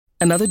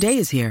Another day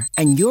is here,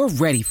 and you're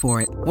ready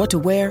for it. What to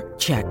wear?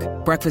 Check.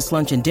 Breakfast,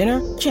 lunch, and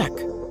dinner? Check.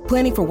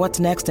 Planning for what's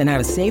next and how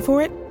to save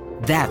for it?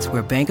 That's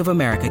where Bank of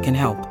America can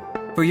help.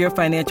 For your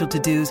financial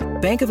to-dos,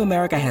 Bank of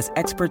America has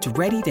experts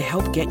ready to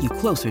help get you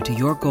closer to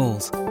your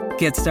goals.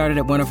 Get started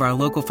at one of our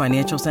local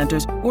financial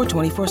centers or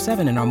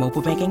 24/7 in our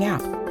mobile banking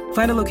app.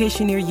 Find a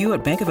location near you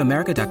at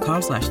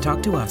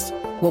bankofamerica.com/talktous.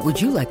 What would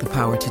you like the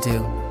power to do?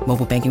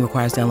 Mobile banking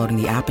requires downloading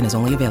the app and is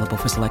only available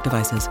for select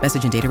devices.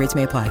 Message and data rates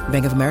may apply.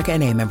 Bank of America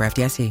N.A., member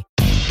FDIC.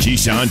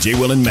 Keyshawn, J.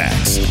 Will, and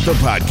Max, the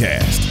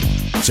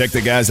podcast. Check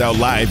the guys out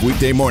live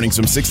weekday mornings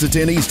from 6 to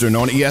 10 Eastern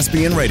on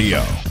ESPN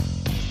Radio.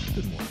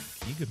 Good morning,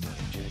 Key. Good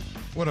morning, Jay.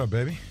 What up,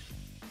 baby?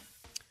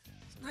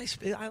 It's nice.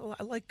 I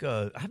like.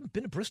 I haven't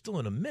been to Bristol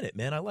in a minute,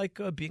 man. I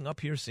like being up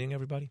here, seeing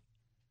everybody.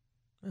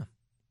 Yeah.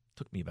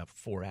 Took me about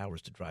 4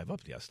 hours to drive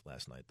up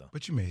last night, though.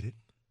 But you made it.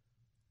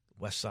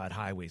 West Side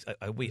highways.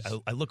 I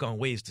look on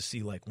Waze to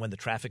see like when the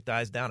traffic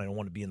dies down. I don't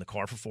want to be in the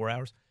car for 4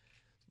 hours.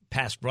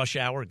 Past rush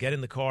hour, get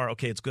in the car.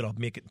 Okay, it's good. I'll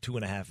make it in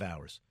 2.5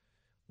 hours.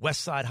 West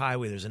Side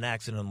Highway, there's an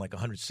accident on like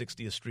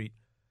 160th Street.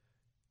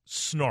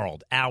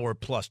 Snarled, hour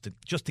plus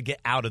just to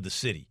get out of the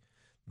city.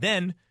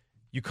 Then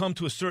you come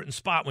to a certain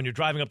spot when you're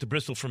driving up to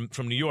Bristol from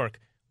New York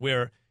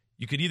where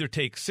you could either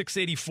take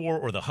 684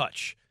 or the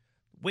Hutch.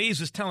 Waze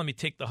is telling me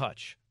take the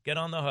Hutch. Get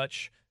on the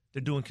Hutch.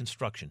 They're doing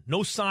construction.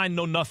 No sign,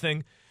 no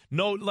nothing.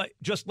 No,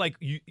 just like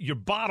you're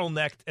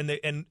bottlenecked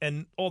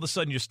and all of a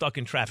sudden you're stuck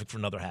in traffic for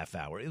another half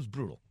hour. It was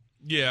brutal.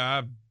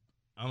 Yeah,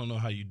 I don't know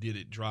how you did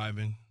it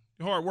driving.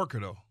 You're a hard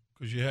worker, though,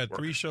 because you had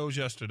 3 shows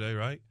yesterday,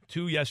 right?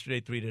 2 yesterday,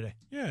 3 today.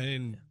 Yeah,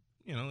 and,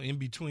 in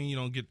between you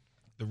don't get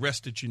the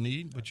rest that you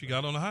need, but you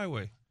got on the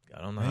highway.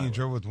 Got on the highway. You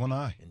drove with one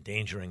eye.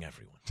 Endangering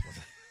everyone.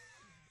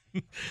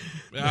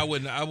 I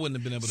wouldn't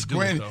have been able to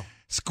do it, though.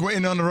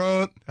 Squinting on the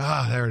road.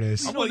 There it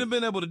is. I wouldn't have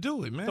been able to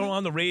do it, man. Throw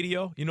on the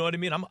radio. You know what I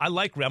mean?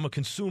 I'm a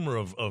consumer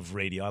of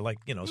radio. I like,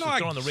 so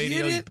throw on the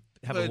radio, you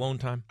have alone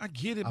time. I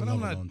get it, but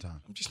I'm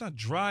just not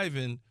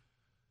driving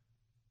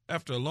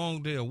after a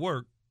long day of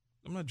work.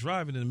 I'm not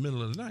driving in the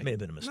middle of the night. May have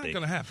been a mistake. It's not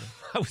going to happen.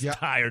 I was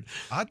tired.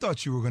 I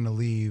thought you were going to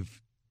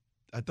leave.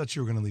 I thought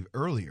you were going to leave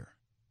earlier,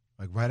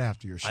 like right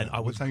after your show.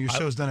 What time your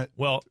show's done at?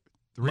 Well,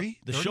 3?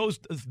 The show's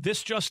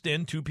this just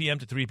in 2 p.m.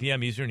 to 3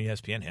 p.m. Eastern,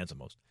 ESPN, hands the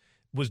most.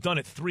 Was done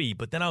at 3,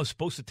 but then I was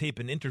supposed to tape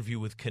an interview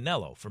with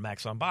Canelo for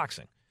Max on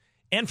Boxing.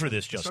 And for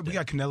this just so we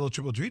got Canelo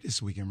Triple G this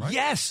weekend, right?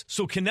 Yes.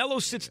 So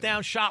Canelo sits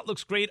down, shot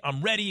looks great.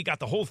 I'm ready. You got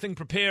the whole thing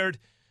prepared.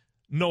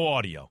 No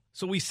audio.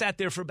 So we sat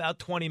there for about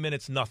 20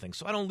 minutes, nothing.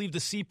 So I don't leave the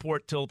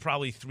seaport till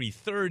probably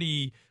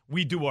 3:30.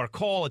 We do our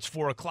call. It's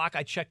 4 o'clock.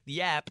 I check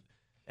the app,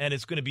 and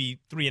it's going to be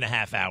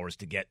 3.5 hours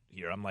to get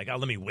here. I'm like,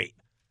 let me wait.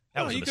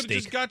 That was a mistake. You could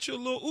have just got you a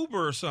little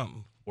Uber or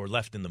something. Or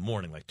left in the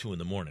morning, like 2 in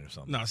the morning or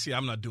something. No, see,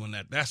 I'm not doing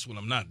that. That's what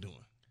I'm not doing.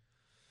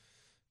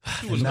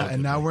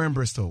 And now we're in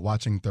Bristol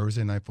watching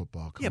Thursday Night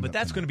Football. Yeah, but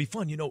that's going to be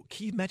fun.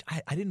 Key,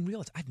 I didn't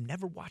realize I've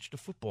never watched a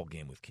football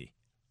game with Key.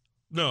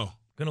 No.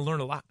 Going to learn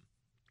a lot.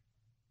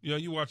 Yeah,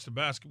 you watched the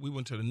basketball. We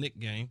went to the Knick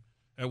game.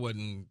 That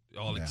wasn't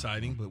all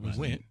exciting, but we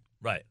went.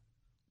 Right.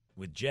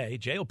 With Jay.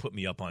 Jay will put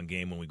me up on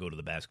game when we go to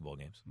the basketball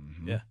games.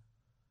 Mm-hmm. Yeah.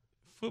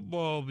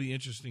 Football will be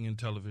interesting in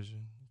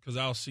television because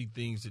I'll see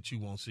things that you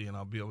won't see, and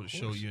I'll be able to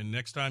show you. And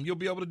next time, you'll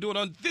be able to do it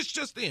on This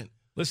Just In.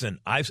 Listen,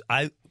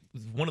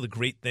 one of the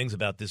great things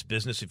about this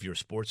business, if you're a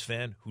sports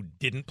fan who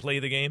didn't play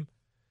the game,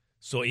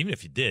 so even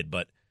if you did,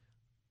 but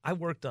I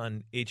worked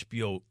on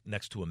HBO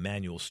next to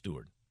Emmanuel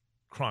Stewart,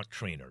 Kronk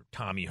Trainer,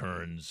 Tommy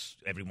Hearns,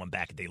 everyone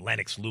back in the day,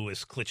 Lennox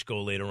Lewis,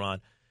 Klitschko later on.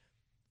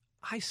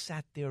 I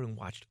sat there and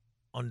watched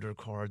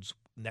undercards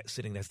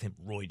sitting next to him,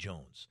 Roy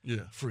Jones,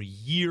 for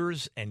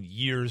years and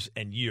years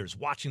and years,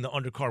 watching the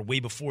undercard way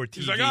before TV.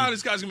 He's like,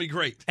 this guy's going to be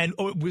great. And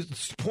it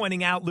was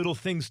pointing out little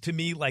things to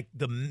me like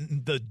the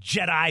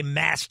Jedi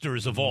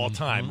masters of all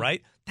time,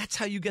 right? That's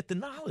how you get the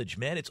knowledge,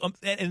 man.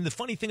 And the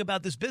funny thing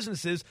about this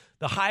business is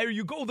the higher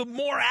you go, the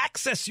more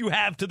access you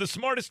have to the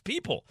smartest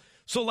people.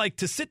 So, like,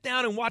 to sit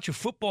down and watch a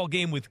football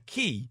game with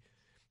Key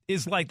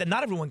is like that.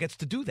 Not everyone gets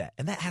to do that,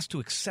 and that has to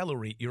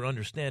accelerate your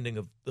understanding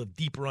of the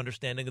deeper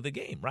understanding of the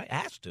game, right? It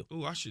has to.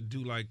 Oh, I should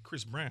do like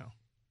Chris Brown.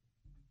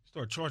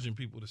 Start charging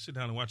people to sit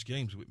down and watch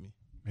games with me.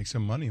 Make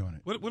some money on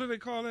it. What do they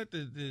call that?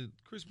 The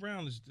Chris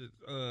Brown is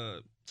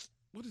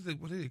what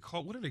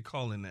are they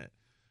calling that?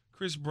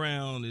 Chris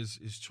Brown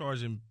is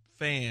charging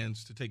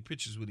fans to take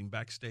pictures with him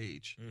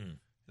backstage.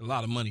 A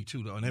lot of money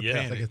too, though. And they're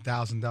paying like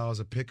 $1,000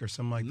 a pick or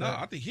something like that.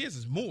 No, I think his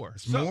is more.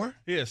 It's more?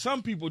 Yeah,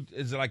 some people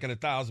is like at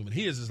 1,000, but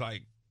his is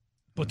like.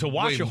 But to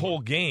watch a whole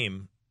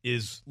game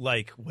is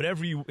like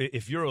whatever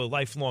if you're a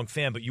lifelong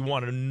fan, but you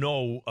want to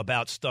know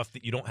about stuff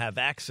that you don't have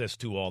access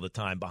to all the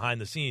time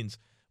behind the scenes,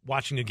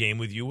 watching a game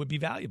with you would be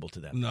valuable to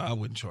them. No, I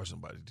wouldn't charge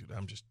somebody to do that.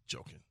 I'm just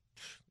joking.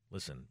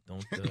 Listen,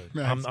 don't.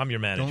 I'm your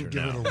manager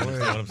now. Don't give it away. You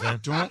know what I'm saying?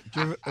 Don't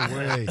give it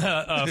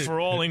away. For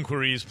all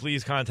inquiries,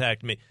 please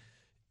contact me.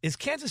 Is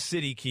Kansas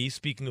City, Key,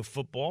 speaking of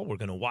football, we're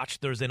going to watch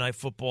Thursday Night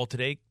Football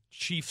today.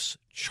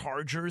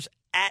 Chiefs-Chargers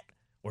at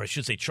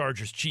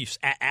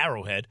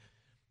Arrowhead.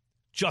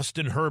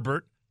 Justin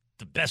Herbert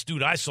the best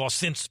dude I saw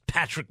since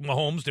Patrick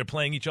Mahomes. They're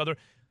playing each other.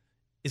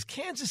 Is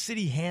Kansas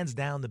City hands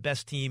down the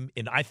best team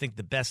in, I think,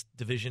 the best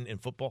division in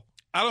football?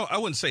 I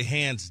wouldn't say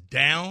hands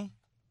down,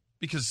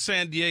 because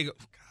San Diego,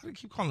 God, I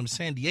keep calling them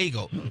San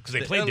Diego. Because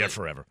they played there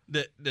forever.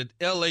 The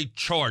LA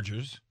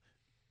Chargers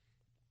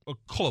are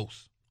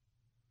close.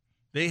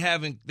 They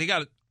have a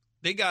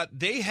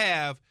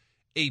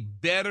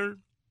better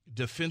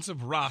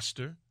defensive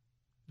roster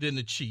than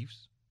the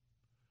Chiefs.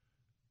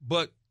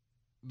 But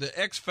the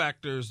X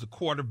factor is the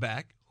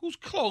quarterback, who's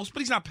close, but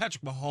he's not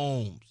Patrick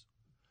Mahomes.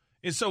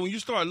 And so when you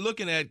start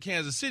looking at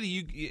Kansas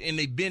City, and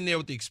they've been there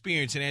with the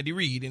experience, and Andy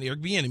Reid and Eric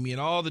Bieniemy and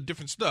all the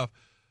different stuff,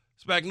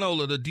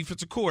 Spagnuolo, the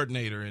defensive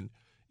coordinator, and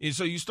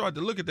so you start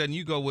to look at that and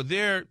you go, well,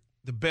 they're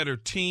the better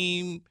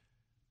team,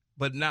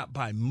 but not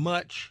by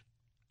much.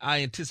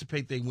 I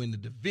anticipate they win the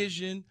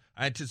division.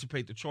 I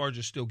anticipate the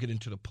Chargers still get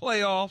into the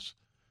playoffs.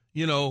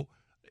 You know,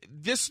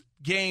 this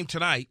game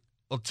tonight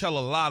will tell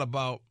a lot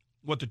about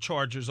what the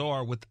Chargers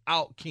are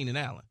without Keenan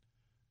Allen.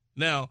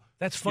 Now,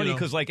 that's funny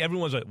because like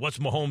everyone's like, what's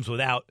Mahomes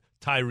without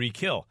Tyreek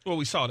Hill? Well,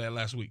 we saw that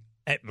last week.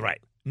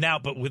 Right. Now,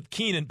 but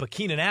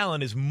Keenan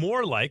Allen is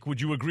more like,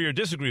 would you agree or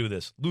disagree with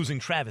this, losing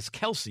Travis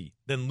Kelce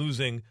than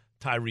losing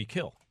Tyreek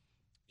Hill?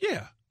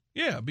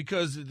 Yeah,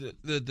 because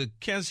the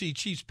Kansas City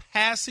Chiefs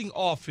passing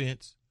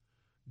offense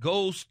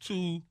goes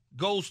through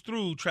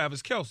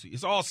Travis Kelce.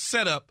 It's all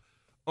set up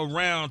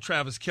around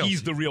Travis Kelce.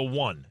 He's the real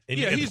one.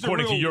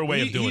 According to your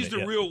way of doing it. He's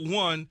the real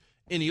one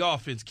in the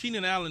offense.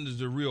 Keenan Allen is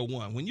the real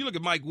one. When you look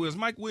at Mike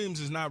Williams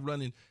is not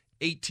running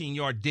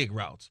 18-yard dig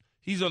routes.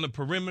 He's on the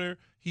perimeter.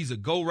 He's a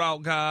go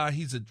route guy.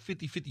 He's a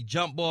 50-50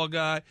 jump ball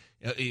guy.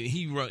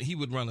 He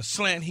would run a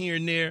slant here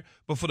and there.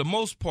 But for the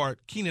most part,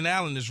 Keenan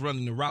Allen is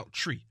running the route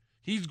tree.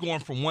 He's going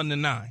from 1 to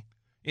 9.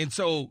 And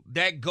so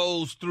that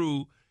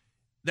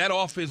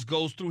offense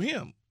goes through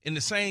him. And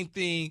the same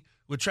thing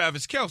with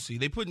Travis Kelce.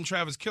 They put in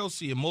Travis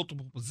Kelce in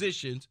multiple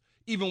positions.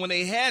 Even when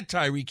they had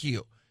Tyreek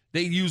Hill,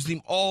 they used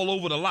him all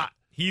over the lot.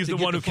 He's the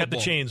one who kept the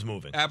chains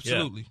moving.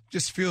 Absolutely. Yeah.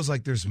 Just feels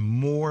like there's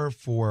more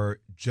for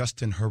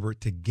Justin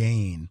Herbert to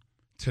gain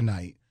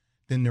tonight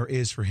than there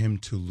is for him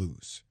to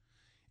lose.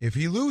 If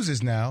he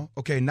loses now,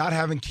 okay, not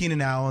having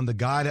Keenan Allen, the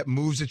guy that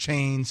moves the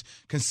chains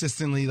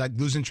consistently, like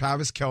losing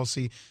Travis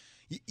Kelce,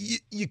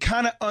 you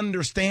kind of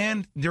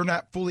understand they're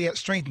not fully at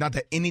strength. Not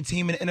that any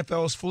team in the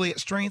NFL is fully at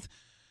strength,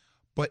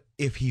 but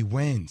if he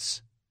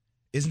wins,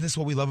 isn't this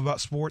what we love about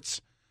sports?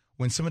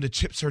 When some of the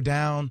chips are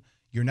down,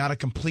 you're not a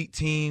complete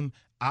team,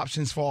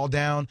 options fall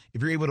down.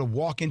 If you're able to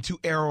walk into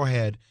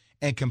Arrowhead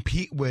and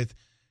compete with,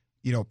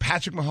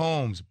 Patrick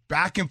Mahomes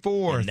back and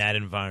forth. In that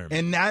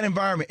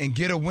environment. And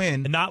get a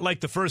win. And not like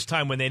the first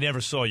time when they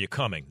never saw you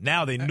coming.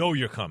 Now they know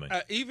you're coming.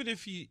 Even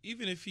if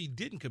he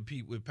didn't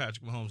compete with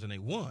Patrick Mahomes and they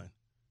won,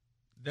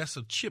 that's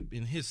a chip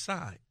in his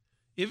side.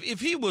 If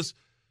he was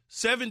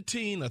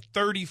 17 or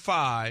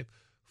 35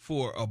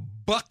 for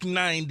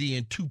 $190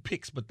 and 2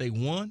 picks, but they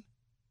won,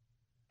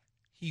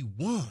 he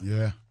won.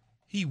 Yeah.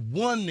 He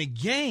won the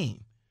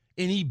game,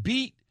 and he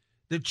beat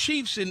the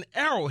Chiefs in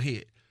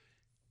Arrowhead.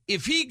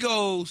 If he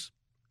goes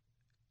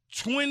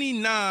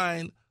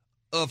 29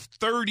 of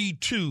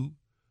 32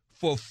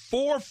 for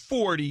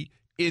 440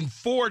 and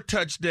 4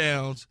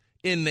 touchdowns,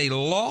 and they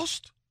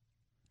lost.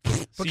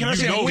 But can I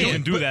say he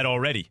can do that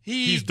already.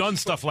 He's done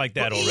stuff like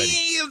that already.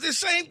 The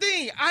same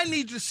thing. I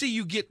need to see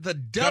you get the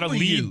W. Got to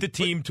lead the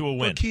team to a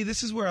win. But Key,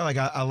 this is where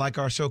I like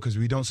our show because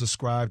we don't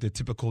subscribe to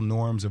typical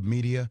norms of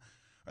media.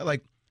 There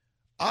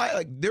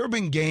have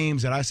been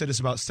games that I said this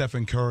about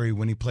Stephen Curry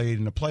when he played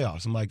in the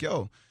playoffs. I'm like,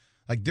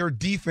 their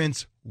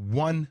defense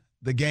won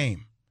the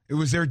game. It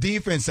was their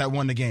defense that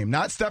won the game,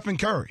 not Stephen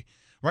Curry,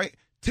 right?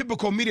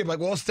 Typical media,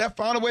 Steph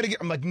found a way to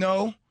get. I'm like,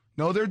 no,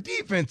 their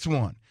defense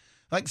won.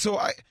 So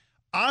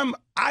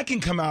I can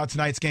come out of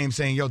tonight's game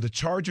saying, the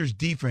Chargers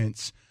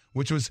defense,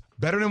 which was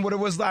better than what it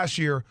was last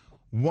year,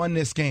 won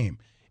this game.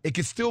 It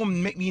could still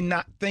make me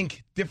not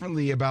think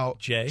differently about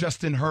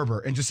Justin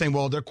Herbert and just saying,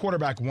 their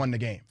quarterback won the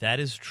game. That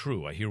is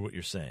true. I hear what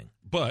you're saying.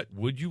 But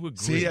would you agree?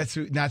 See, that's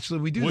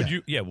naturally we do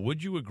that.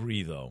 Would you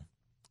agree, though?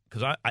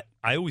 Because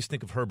I always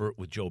think of Herbert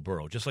with Joe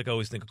Burrow, just like I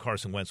always think of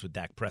Carson Wentz with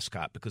Dak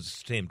Prescott, because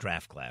it's the same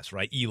draft class,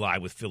 right? Eli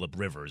with Phillip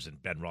Rivers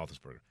and Ben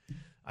Roethlisberger.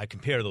 I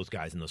compare those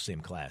guys in those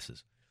same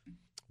classes.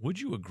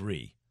 Would you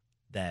agree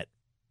that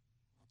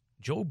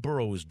Joe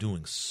Burrow is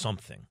doing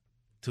something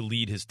to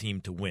lead his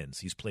team to wins?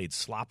 He's played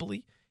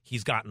sloppily.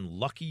 He's gotten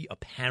lucky,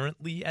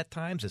 apparently, at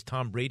times, as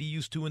Tom Brady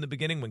used to in the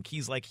beginning when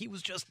Key's like, he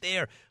was just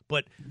there.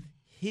 But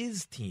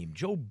his team,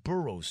 Joe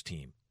Burrow's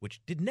team,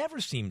 which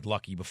never seemed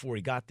lucky before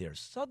he got there,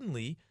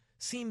 suddenly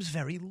seems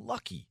very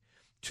lucky.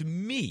 To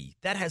me,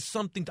 that has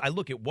something I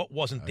look at what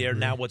wasn't there,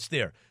 now what's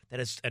there.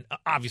 That is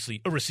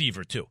obviously a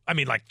receiver, too. I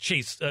mean, like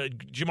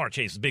Jamar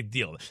Chase is a big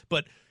deal.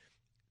 But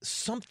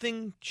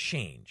something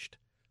changed.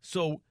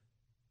 So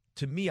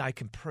to me, I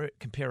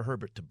compare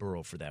Herbert to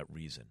Burrow for that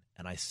reason.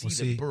 And I see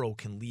that Burrow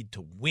can lead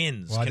to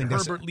wins. Can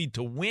Herbert lead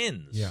to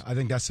wins? Yeah, I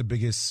think that's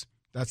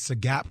the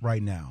gap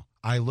right now.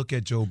 I look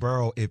at Joe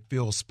Burrow, it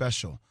feels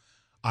special.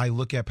 I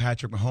look at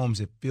Patrick Mahomes,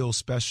 it feels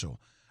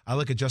special. I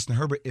look at Justin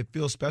Herbert, it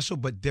feels special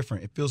but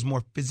different. It feels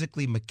more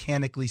physically,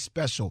 mechanically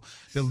special.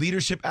 The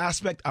leadership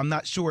aspect, I'm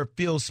not sure it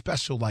feels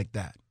special like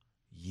that.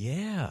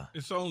 Yeah.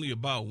 It's only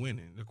about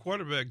winning. The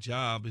quarterback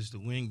job is to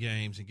win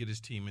games and get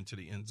his team into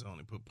the end zone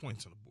and put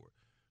points on the board.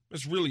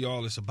 That's really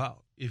all it's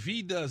about. If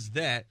he does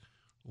that,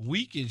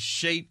 we can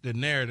shape the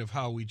narrative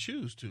how we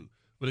choose to.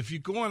 But if you're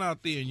going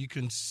out there and you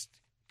can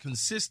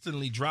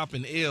consistently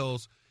dropping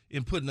L's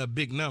and putting up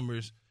big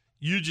numbers,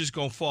 you're just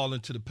going to fall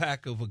into the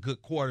pack of a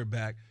good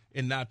quarterback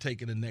and not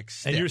taking the next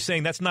step. And you're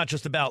saying that's not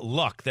just about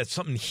luck. That's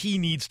something he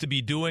needs to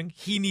be doing.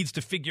 He needs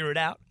to figure it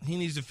out. He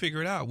needs to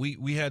figure it out.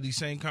 We had these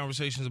same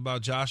conversations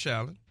about Josh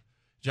Allen.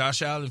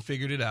 Josh Allen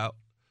figured it out.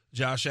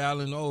 Josh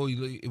Allen,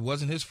 it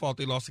wasn't his fault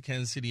they lost to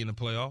Kansas City in the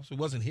playoffs.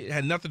 It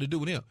had nothing to do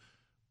with him.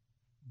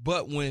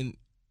 But when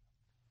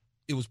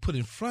it was put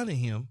in front of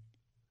him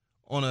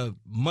on a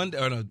Monday,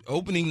 on an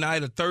opening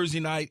night, a Thursday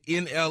night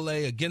in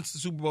L.A. against the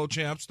Super Bowl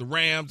champs, the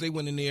Rams, they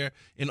went in there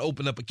and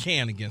opened up a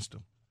can against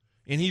them.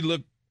 And he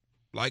looked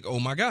like, oh,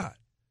 my God.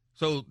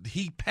 So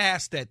he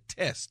passed that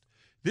test.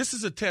 This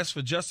is a test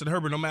for Justin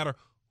Herbert no matter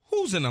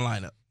who's in the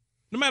lineup.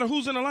 No matter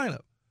who's in the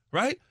lineup,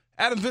 right?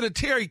 Adam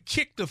Vinatieri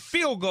kicked the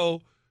field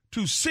goal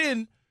to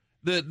send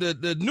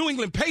the New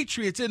England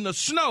Patriots in the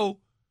snow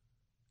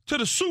to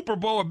the Super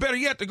Bowl, or better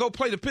yet, to go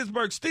play the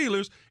Pittsburgh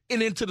Steelers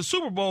and into the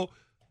Super Bowl,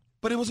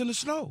 but it was in the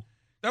snow.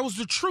 That was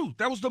the truth.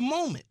 That was the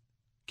moment.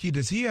 Key,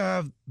 does he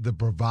have the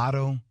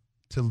bravado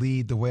to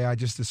lead the way I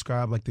just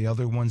described like the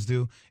other ones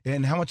do?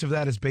 And how much of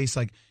that is based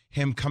like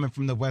him coming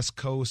from the West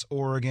Coast,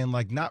 Oregon,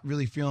 like not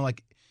really feeling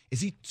like, is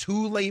he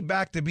too laid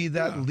back to be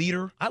that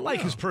leader? I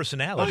like his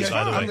personality, Okay.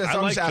 by the way.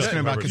 I'm just asking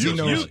about because he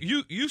knows.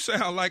 You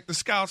sound like the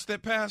scouts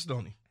that passed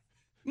on him.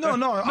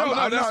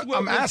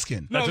 I'm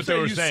asking. That's what they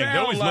were saying.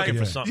 They're always looking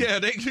for something. Yeah,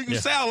 you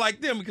sound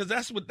like them because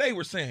that's what they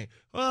were saying.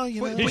 Well,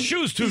 his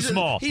shoe's too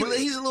small. He's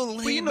a little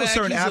laid But you know, back.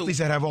 certain athletes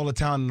that have all the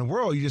talent in the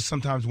world, you just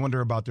sometimes wonder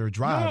about their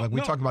drive.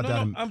 We talk about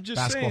that in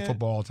basketball,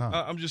 football all the time.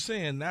 I'm just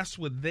saying that's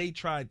what they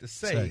tried to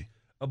say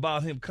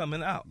about him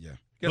coming out. Yeah.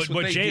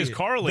 But Jay is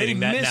correlating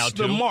they that now, missed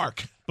too. the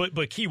mark.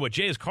 But Key, what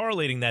Jay is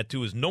correlating that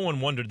to is no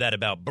one wondered that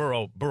about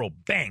Burrow. Burrow,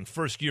 bang,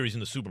 first year he's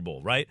in the Super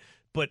Bowl, right?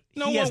 But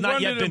he has not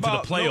yet been to the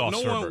playoffs.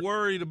 No one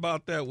worried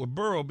about that with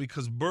Burrow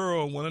because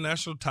Burrow won a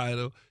national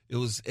title. It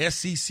was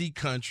SEC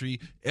country,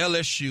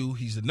 LSU.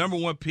 He's the number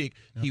one pick.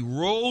 Yep. He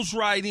rolls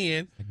right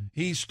in.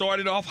 He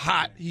started off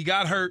hot. He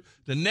got hurt.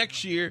 The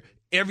next year,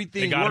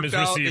 everything worked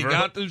out. They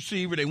got the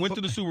receiver. They went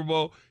to the Super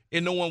Bowl.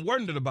 And no one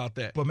wondered about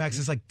that. But, Max,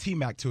 it's like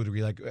T-Mac to a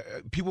degree. Like,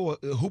 people,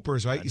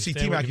 hoopers, right? You see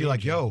T-Mac, you're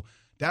like, yo,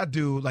 that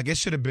dude, like, it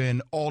should have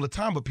been all the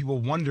time, but people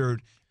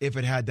wondered if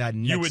it had that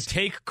next. You would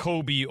take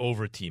Kobe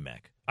over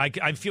T-Mac.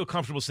 I feel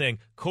comfortable saying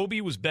Kobe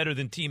was better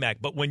than T-Mac,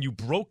 but when you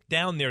broke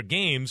down their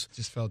games, it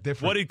just felt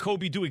different. What did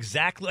Kobe do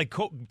exactly? Like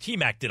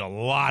T-Mac did a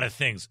lot of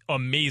things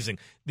amazing.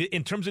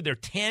 In terms of their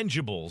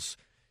tangibles,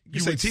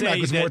 you would say T-Mac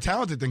was more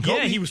talented than Kobe.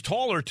 Yeah, he was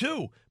taller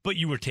too, but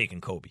you were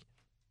taking Kobe.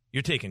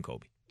 You're taking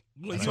Kobe.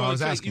 Well, That's what I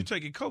was asking. You're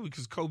taking Kobe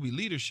because Kobe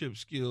leadership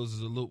skills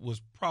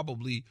was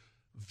probably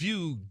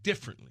viewed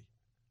differently.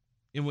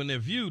 And when they're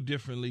viewed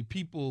differently,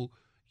 people,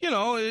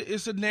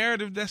 it's a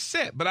narrative that's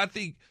set. But I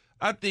think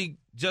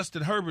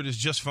Justin Herbert is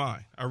just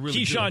fine. I really do.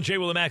 Keyshawn J.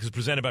 Willimax is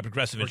presented by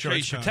Progressive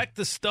Insurance. Keyshawn. Protect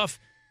the stuff.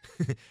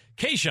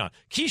 Keyshawn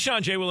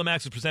J.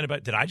 Willimax is presented by.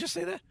 Did I just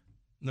say that?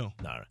 No. All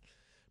right.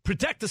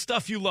 Protect the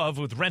stuff you love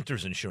with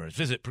Renters Insurance.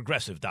 Visit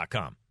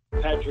Progressive.com.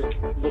 Patrick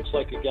looks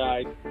like a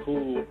guy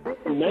who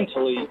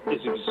mentally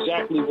is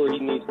exactly where he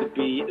needs to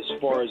be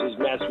as far as his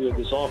mastery of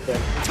this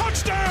offense.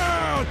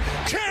 Touchdown,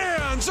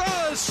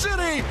 Kansas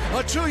City!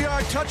 A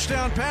 2-yard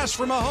touchdown pass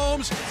from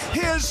Mahomes,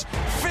 his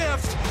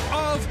 5th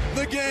of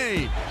the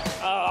game.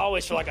 I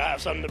always feel like I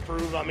have something to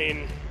prove. I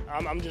mean,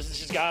 I'm just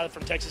this guy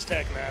from Texas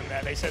Tech, man,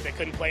 that they said they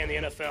couldn't play in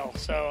the NFL.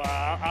 So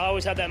I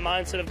always had that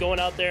mindset of going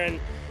out there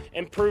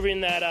and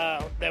proving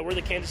that we're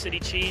the Kansas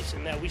City Chiefs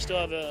and that we still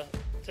have a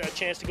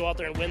chance to go out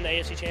there and win the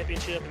AFC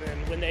Championship and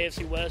then win the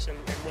AFC West and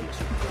win the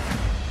Super Bowl.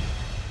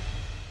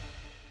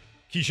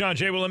 Keyshawn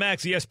J.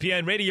 Willimax,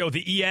 ESPN Radio,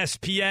 the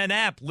ESPN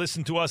app.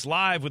 Listen to us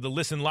live with the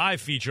Listen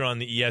Live feature on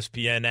the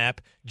ESPN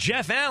app.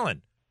 Jeff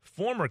Allen,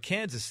 former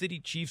Kansas City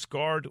Chiefs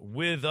guard,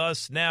 with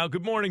us now.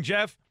 Good morning,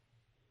 Jeff.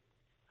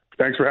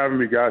 Thanks for having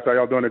me, guys. How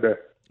y'all doing today?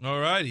 All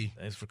righty.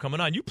 Thanks for coming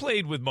on. You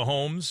played with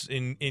Mahomes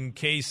in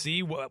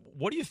KC.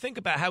 What do you think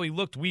about how he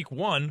looked week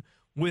one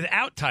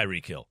without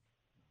Tyreek Hill?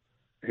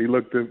 He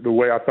looked the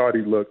way I thought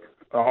he looked.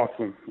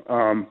 Awesome.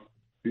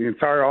 The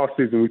entire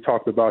offseason we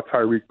talked about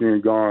Tyreek being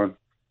gone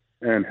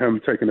and him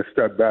taking a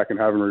step back and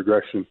having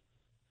regression.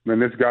 Man,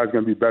 this guy's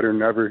going to be better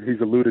than ever. He's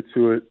alluded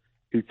to it.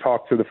 He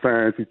talked to the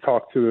fans. He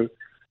talked to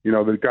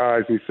the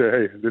guys. And he said,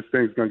 hey, this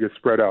thing's going to get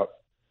spread out.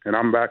 And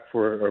I'm back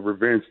for a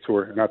revenge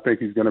tour, and I think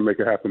he's going to make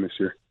it happen this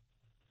year.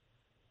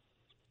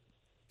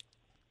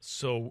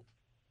 So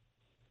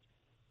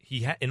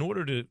in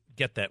order to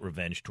get that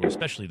revenge tour,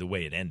 especially the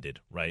way it ended,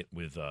 right,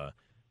 with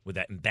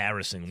that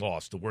embarrassing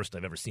loss, the worst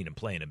I've ever seen him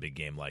play in a big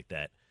game like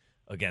that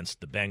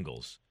against the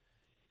Bengals,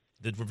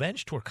 the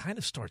revenge tour kind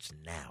of starts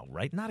now,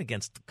 right? Not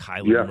against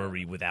Kyler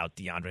Murray without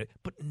DeAndre,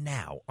 but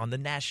now on the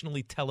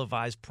nationally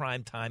televised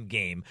primetime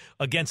game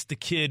against the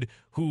kid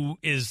who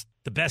is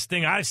the best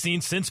thing I've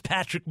seen since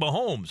Patrick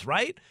Mahomes,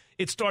 right?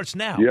 It starts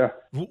now. Yeah.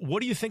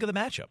 What do you think of the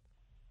matchup?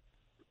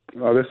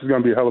 This is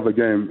going to be a hell of a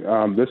game.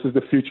 This is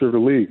the future of the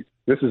league.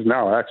 This is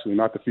now, actually,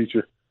 not the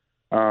future.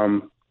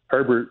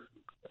 Herbert,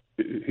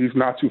 he's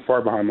not too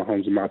far behind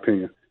Mahomes, in my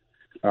opinion.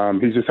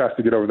 He just has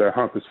to get over that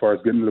hump as far as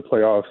getting to the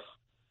playoffs,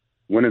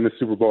 winning the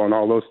Super Bowl and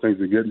all those things,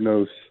 and getting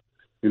those,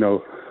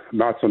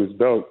 knots on his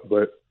belt.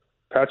 But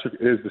Patrick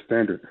is the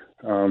standard.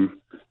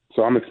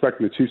 So I'm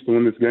expecting the Chiefs to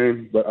win this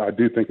game, but I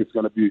do think it's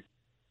going to be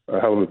a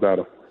hell of a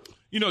battle.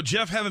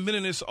 Jeff, having been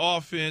in this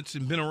offense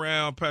and been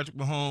around Patrick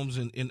Mahomes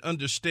and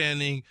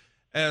understanding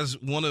as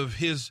one of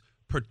his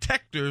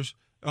protectors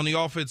on the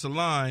offensive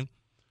line,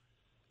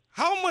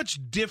 how much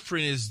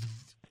different is,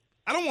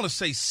 I don't want to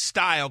say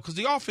style because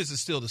the offense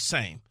is still the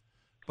same,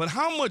 but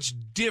how much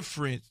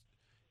different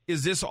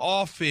is this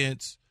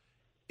offense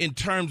in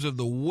terms of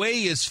the way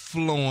it's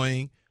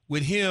flowing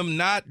with him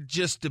not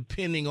just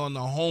depending on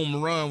the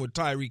home run with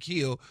Tyreek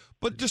Hill,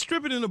 but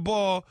distributing the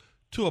ball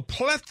to a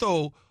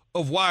plethora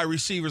of wide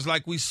receivers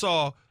like we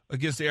saw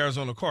against the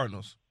Arizona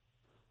Cardinals?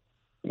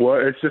 Well,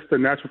 it's just the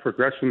natural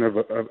progression of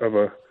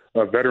a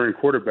veteran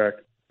quarterback,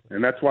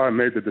 and that's why I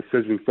made the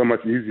decision so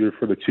much easier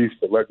for the Chiefs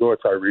to let go of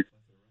Tyreek,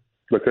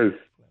 because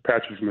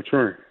Patrick's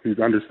maturing. He's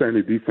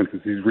understanding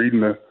defenses. He's reading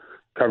the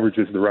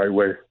coverages the right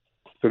way.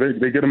 So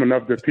they get him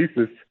enough good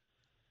pieces.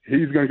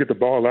 He's going to get the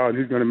ball out, and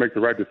he's going to make the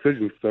right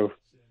decisions. So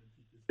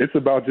it's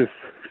about just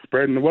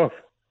spreading the wealth.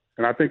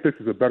 And I think this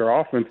is a better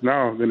offense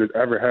now than it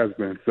ever has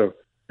been. So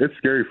it's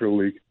scary for the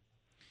league.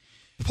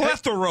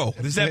 Plethora.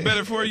 Is that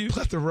better for you?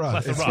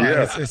 Plethora.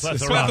 Plethora.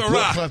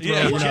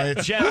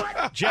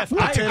 Jeff.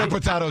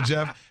 Potato,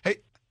 Jeff. Hey,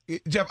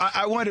 Jeff,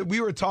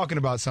 we were talking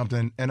about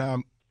something, and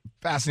I'm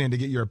fascinated to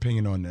get your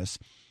opinion on this.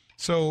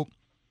 So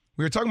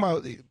we were talking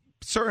about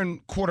certain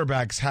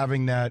quarterbacks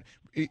having that,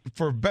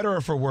 for better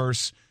or for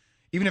worse,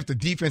 even if the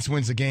defense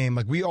wins the game,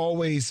 like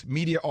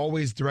media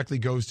always directly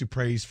goes to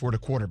praise for the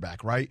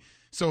quarterback, right?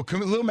 So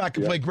Lil Mac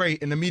can play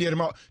great, and the media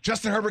tomorrow,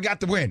 Justin Herbert got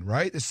the win,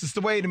 right? This is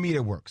the way the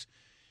media works.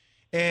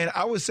 And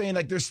I was saying,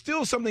 like, there's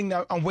still something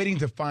that I'm waiting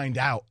to find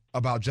out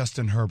about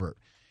Justin Herbert.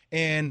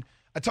 And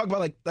I talk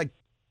about like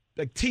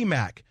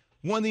T-Mac,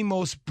 one of the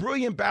most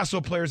brilliant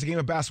basketball players the game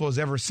of basketball has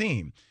ever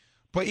seen.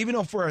 But even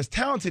though for as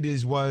talented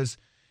as he was,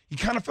 you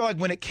kind of felt like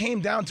when it came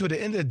down to it, at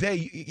the end of the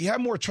day, you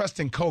had more trust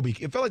in Kobe.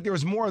 It felt like there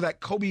was more of that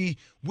Kobe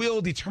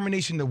will,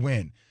 determination to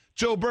win.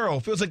 Joe Burrow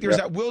feels like there's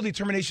that will,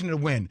 determination to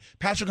win.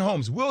 Patrick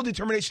Mahomes, will,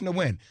 determination to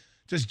win.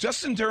 Does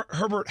Justin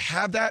Herbert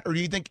have that, or do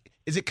you think,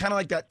 is it kind of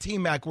like that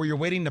T-Mac where you're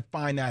waiting to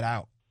find that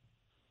out?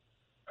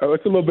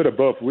 It's a little bit of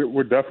both.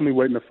 We're definitely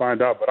waiting to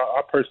find out, but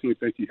I personally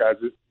think he has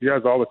it. He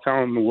has all the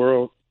talent in the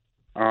world.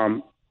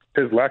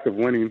 His lack of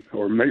winning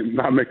or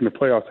not making the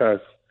playoffs has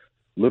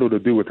little to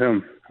do with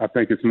him. I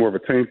think it's more of a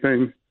team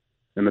thing,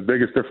 and the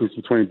biggest difference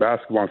between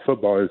basketball and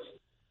football is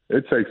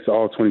it takes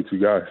all 22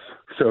 guys.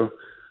 So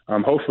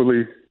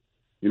hopefully,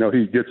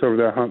 he gets over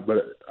that hump,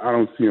 but I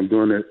don't see him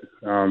doing it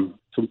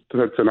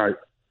tonight.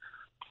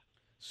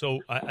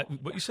 So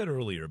what you said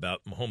earlier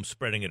about Mahomes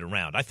spreading it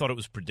around, I thought it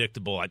was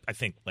predictable. I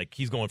think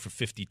he's going for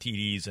 50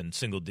 TDs and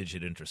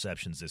single-digit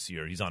interceptions this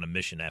year. He's on a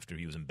mission after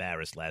he was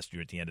embarrassed last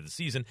year at the end of the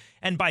season,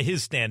 and by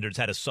his standards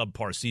had a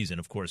subpar season.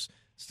 Of course,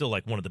 still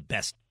one of the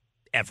best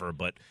ever,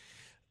 but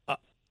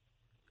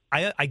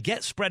I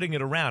get spreading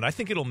it around. I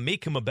think it'll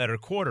make him a better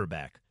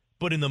quarterback.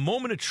 But in the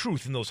moment of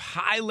truth, in those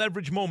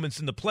high-leverage moments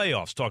in the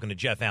playoffs, talking to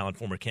Jeff Allen,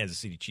 former Kansas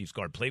City Chiefs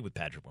guard, played with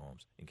Patrick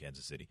Mahomes in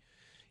Kansas City.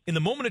 In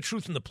the moment of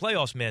truth in the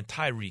playoffs, man,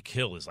 Tyreek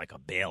Hill is like a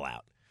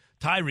bailout.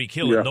 Tyreek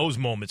Hill in those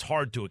moments,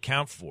 hard to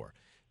account for.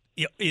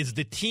 Is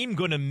the team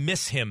going to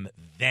miss him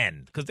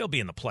then? Because they'll be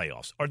in the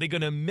playoffs. Are they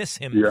going to miss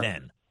him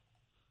then?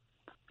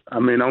 I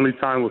mean, only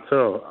time will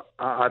tell.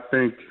 I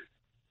think,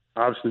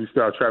 obviously, you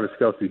still have Travis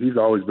Kelce. He's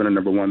always been a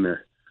number one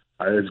there.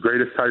 As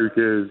great as Tyreek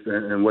is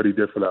and what he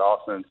did for that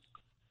offense,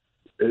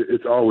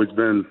 it's always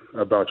been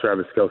about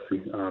Travis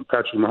Kelce.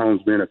 Patrick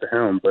Mahomes being at the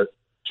helm, but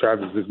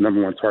Travis is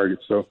number one target.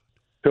 So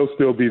he'll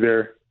still be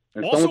there.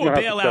 And also a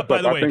bailout,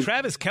 by the way.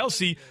 Travis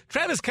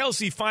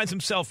Kelce finds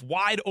himself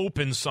wide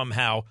open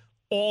somehow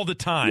all the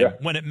time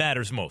when it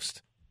matters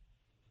most.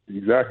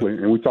 Exactly.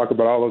 And we talk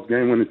about all those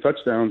game-winning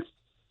touchdowns.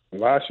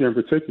 Last year in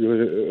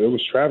particular, it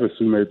was Travis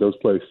who made those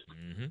plays.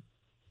 Mm-hmm.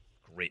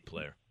 Great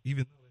player.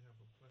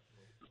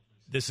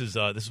 This is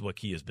what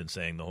Key has been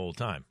saying the whole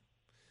time.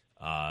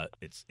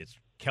 It's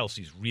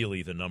Kelce's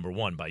really the number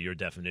one by your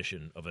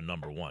definition of a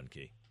number one,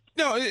 Key.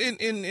 No,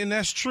 and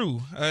that's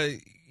true.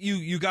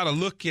 You got to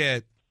look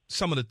at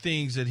some of the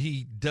things that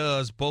he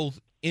does both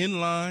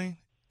in line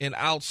and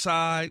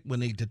outside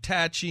when they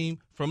detach him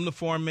from the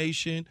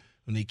formation,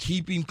 when they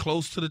keep him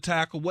close to the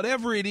tackle,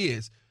 whatever it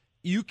is,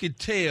 you could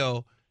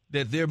tell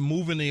that they're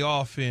moving the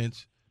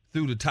offense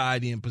through the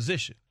tight end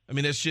position. I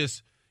mean, it's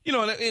just,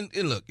 and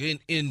look,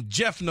 and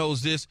Jeff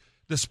knows this,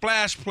 the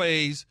splash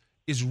plays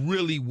is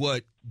really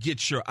what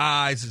gets your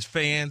eyes as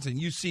fans,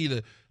 and you see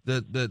the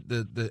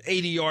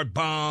 80-yard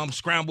bomb,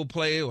 scramble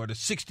play, or the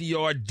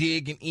 60-yard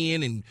dig and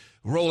in and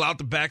roll out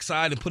the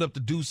backside and put up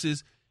the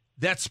deuces.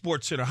 That's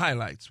SportsCenter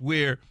highlights,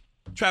 where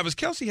Travis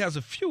Kelce has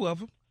a few of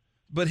them,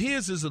 but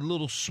his is a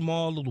little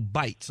small little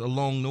bites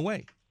along the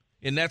way.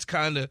 And that's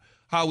kind of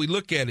how we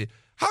look at it.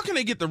 How can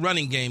they get the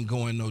running game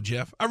going, though,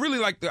 Jeff? I really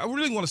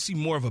want to see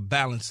more of a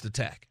balanced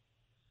attack.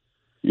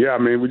 Yeah, I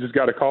mean, we just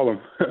got to call them.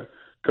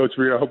 Coach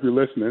Reed, I hope you're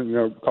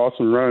listening. Call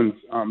some runs.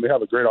 They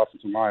have a great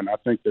offensive line. I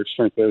think their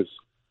strength is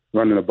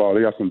running the ball.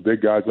 They got some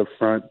big guys up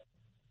front.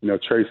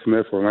 Trey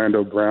Smith,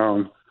 Orlando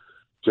Brown,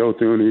 Joe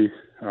Thuney,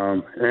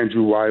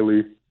 Andrew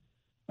Wiley,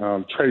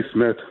 Trey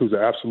Smith, who's an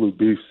absolute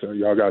beast. So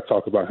y'all got to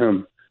talk about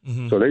him.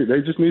 Mm-hmm. So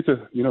they just need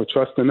to,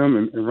 trust in them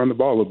and run the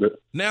ball a little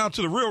bit. Now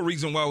to the real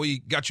reason why we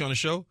got you on the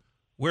show.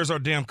 Where's our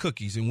damn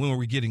cookies and when are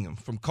we getting them?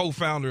 From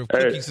co-founder of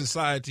Cookie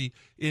Society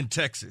in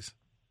Texas.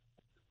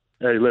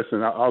 Hey,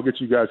 listen, I'll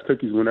get you guys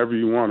cookies whenever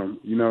you want them.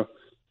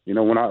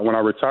 When I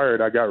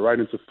retired, I got right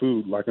into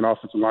food like an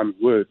offensive lineman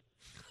would,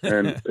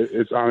 and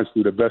it's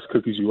honestly the best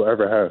cookies you will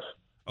ever have.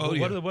 Oh,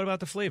 yeah. What about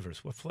the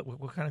flavors? What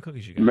kind of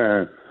cookies you got?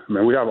 Man,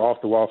 we have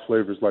off-the-wall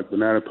flavors like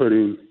banana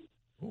pudding,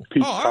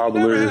 peach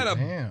cobbler. I've never had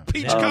a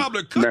peach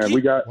cobbler cookie. Man,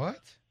 we got what?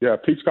 Yeah,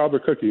 peach cobbler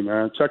cookie,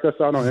 man. Check us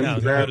out on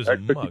Instagram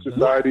at Cookie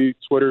Society,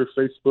 Twitter,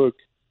 Facebook,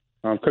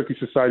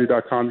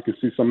 cookiesociety.com. You can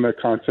see some of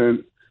that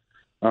content.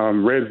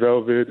 Red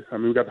velvet. I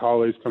mean, we got the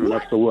holidays coming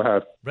up, so we'll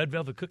have red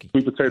velvet cookie,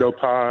 sweet potato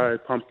pie,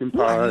 pumpkin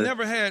pie. I've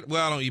never had.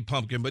 Well, I don't eat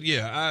pumpkin, but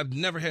yeah, I've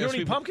never had. You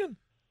don't eat pumpkin?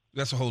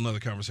 That's a whole nother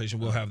conversation.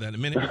 We'll have that in a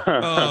minute.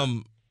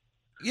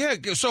 Yeah,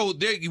 so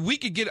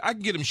I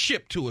can get them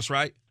shipped to us,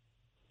 right?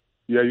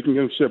 Yeah, you can get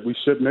them shipped. We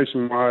ship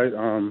nationwide,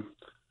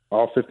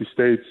 all 50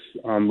 states.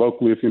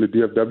 Locally, if you're in the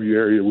DFW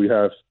area, we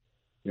have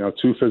 2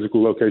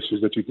 physical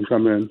locations that you can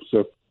come in.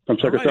 So come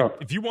check us out.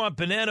 If you want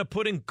banana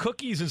pudding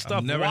cookies and stuff,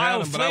 I've never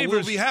wild had them, flavors, but I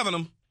will be having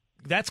them.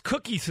 That's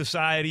Cookie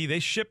Society. They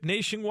ship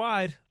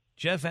nationwide.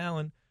 Jeff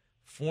Allen,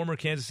 former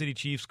Kansas City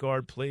Chiefs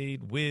guard,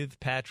 played with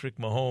Patrick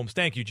Mahomes.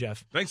 Thank you,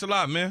 Jeff. Thanks a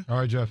lot, man. All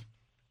right, Jeff.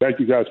 Thank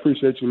you, guys.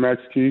 Appreciate you,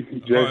 Max Key.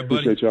 Jay, all right,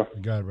 buddy. Appreciate y'all.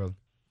 You got it, brother.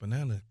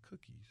 Banana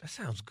cookies. That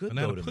sounds good,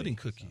 Banana though, pudding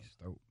cookies.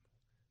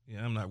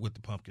 Yeah, I'm not with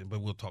the pumpkin,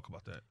 but we'll talk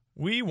about that.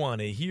 We want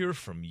to hear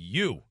from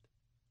you.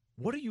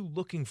 What are you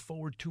looking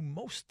forward to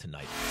most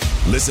tonight?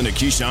 Listen to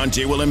Keyshawn,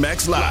 J. Will, and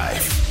Max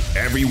live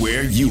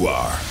everywhere you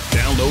are.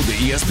 Download the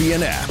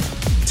ESPN app.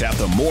 Tap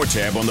the More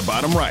tab on the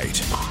bottom right.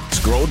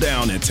 Scroll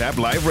down and tap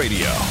Live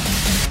Radio.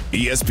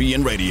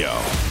 ESPN Radio,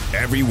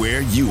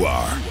 everywhere you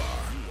are.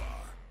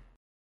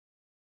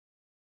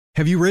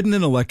 Have you ridden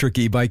an electric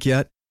e-bike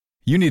yet?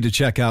 You need to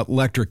check out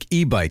Electric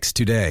E-Bikes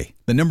today,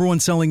 the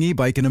 #1 selling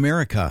e-bike in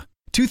America.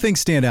 2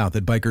 things stand out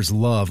that bikers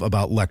love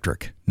about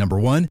Electric. Number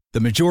 1, the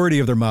majority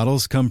of their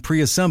models come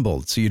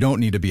pre-assembled, so you don't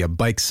need to be a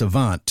bike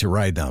savant to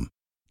ride them.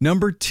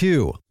 Number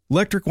 2,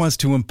 Electric wants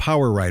to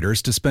empower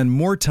riders to spend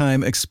more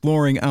time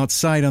exploring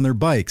outside on their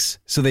bikes,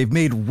 so they've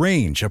made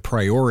range a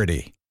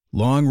priority.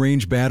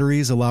 Long-range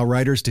batteries allow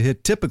riders to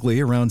hit typically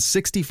around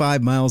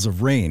 65 miles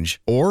of range,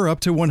 or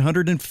up to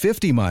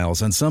 150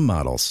 miles on some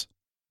models.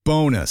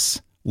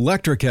 Bonus,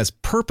 Electric has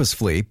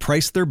purposefully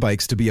priced their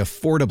bikes to be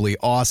affordably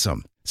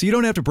awesome, so you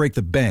don't have to break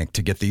the bank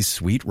to get these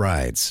sweet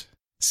rides.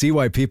 See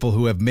why people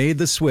who have made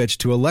the switch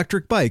to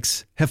electric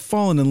bikes have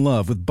fallen in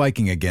love with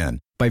biking again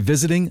by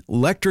visiting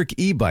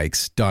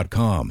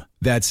lectricebikes.com.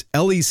 That's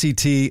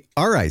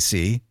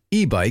LECTRIC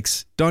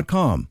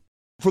ebikes.com.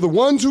 For the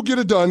ones who get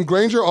it done,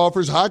 Grainger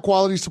offers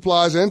high-quality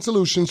supplies and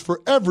solutions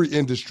for every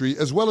industry,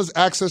 as well as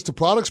access to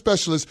product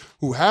specialists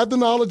who have the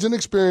knowledge and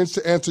experience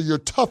to answer your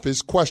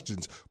toughest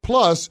questions.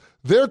 Plus,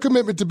 their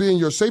commitment to being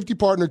your safety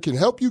partner can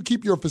help you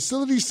keep your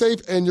facility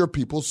safe and your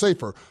people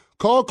safer.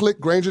 Call,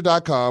 click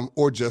Grainger.com,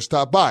 or just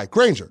stop by.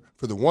 Grainger,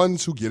 for the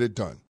ones who get it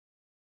done.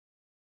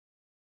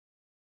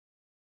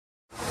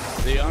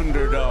 The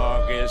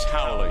underdog is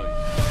howling.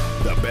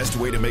 The best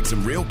way to make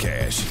some real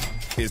cash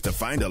is to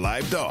find a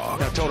live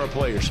dog. I told our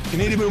players, you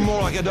need to be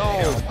more like a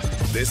dog.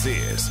 This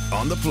is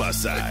On the Plus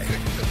Side.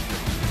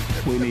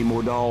 We need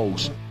more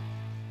dogs.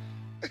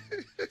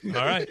 All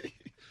right.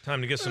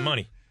 Time to get some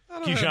money.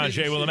 Keyshawn,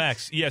 J. Will, and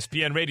Max,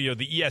 ESPN Radio,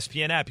 the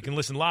ESPN app. You can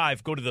listen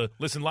live. Go to the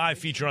Listen Live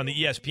feature on the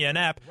ESPN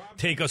app.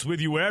 Take us with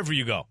you wherever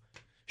you go.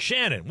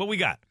 Shannon, what we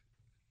got?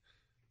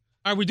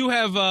 All right, we do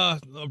have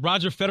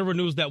Roger Federer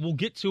news that we'll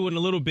get to in a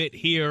little bit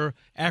here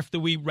after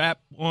we wrap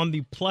on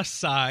the plus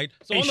side.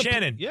 So hey,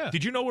 Shannon,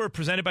 did you know we're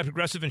presented by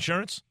Progressive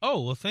Insurance?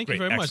 Oh, well, thank you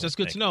very much. That's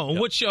good to know. And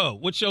what show?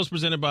 What show is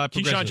presented by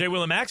Progressive? Keyshawn, J.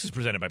 Will, and Max is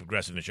presented by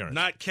Progressive Insurance.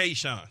 Not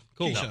Keyshawn.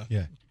 Cool. Keyshawn.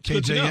 Yeah.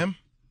 KJM.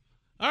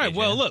 All right,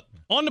 well, look,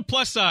 on the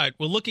plus side,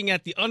 we're looking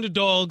at the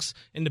underdogs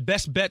and the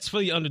best bets for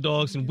the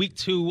underdogs in week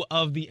 2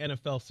 of the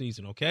NFL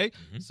season, okay?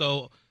 Mm-hmm.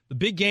 So the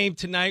big game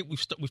tonight,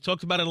 we've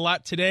talked about it a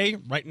lot today.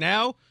 Right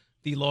now,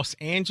 the Los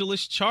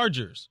Angeles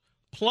Chargers,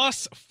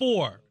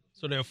 +4.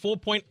 So they're a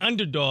 4-point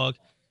underdog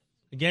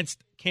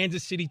against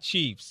Kansas City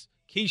Chiefs.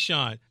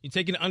 Keyshawn, you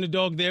taking the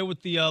underdog there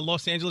with the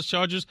Los Angeles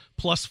Chargers,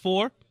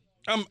 +4?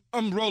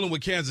 I'm rolling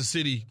with Kansas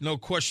City, no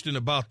question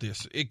about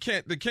this.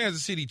 The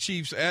Kansas City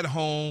Chiefs at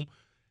home,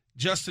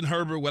 Justin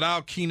Herbert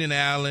without Keenan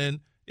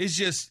Allen. It's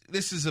just,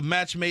 this is a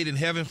match made in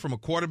heaven from a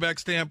quarterback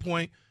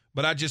standpoint,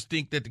 but I just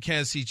think that the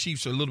Kansas City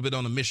Chiefs are a little bit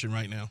on a mission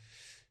right now.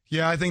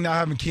 Yeah, I think not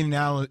having Keenan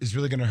Allen is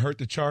really going to hurt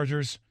the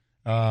Chargers.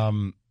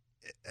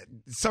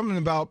 Something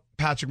about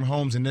Patrick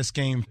Mahomes in this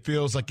game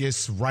feels like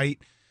it's right.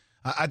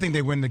 I think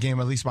they win the game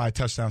at least by a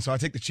touchdown, so I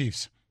take the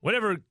Chiefs.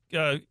 Whatever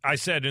I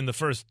said in the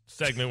first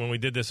segment when we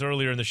did this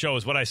earlier in the show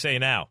is what I say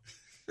now.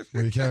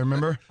 Well, you can't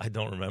remember? I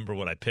don't remember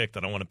what I picked. I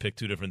don't want to pick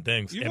two different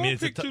things. You won't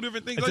pick two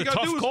different things. It's a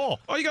tough call.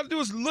 All you got to do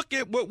is look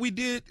at what we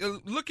did,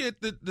 look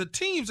at the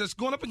teams that's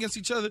going up against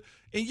each other,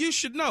 and you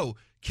should know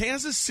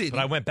Kansas City. But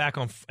I went back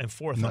and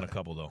forth on a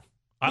couple, though.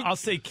 I'll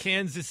say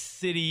Kansas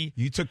City.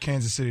 You took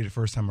Kansas City the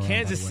first time around.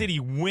 Kansas City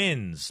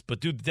wins, but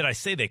dude, did I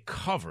say they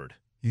covered?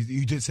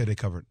 You did say they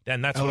covered.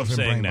 And that's Elephant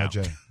what I'm saying Brain now. By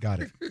Jay. Got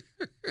it.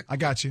 I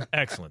got you.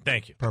 Excellent.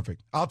 Thank you.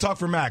 Perfect. I'll talk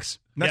for Max.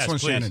 Next one,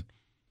 please. Shannon.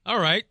 All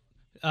right.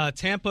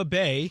 Tampa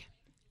Bay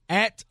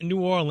at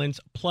New Orleans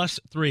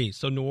 +3.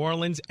 So New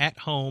Orleans at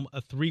home,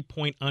 a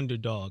 3-point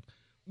underdog.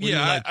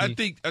 I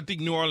think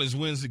New Orleans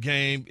wins the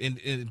game,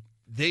 and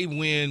they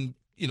win.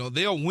 You know,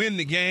 they'll win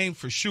the game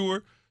for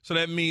sure. So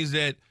that means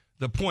that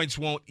the points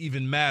won't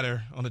even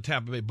matter on the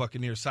Tampa Bay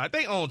Buccaneers side.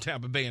 They own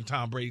Tampa Bay and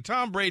Tom Brady.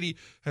 Tom Brady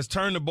has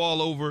turned the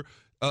ball over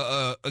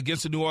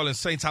against the New Orleans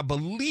Saints, I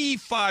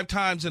believe 5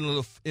 times in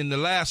the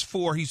last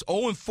 4. He's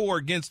 0-4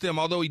 against them,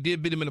 although he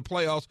did beat them in the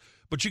playoffs.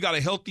 But you got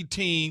a healthy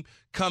team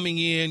coming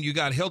in. You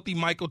got healthy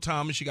Michael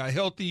Thomas. You got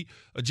healthy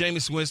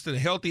Jameis Winston, a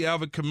healthy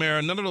Alvin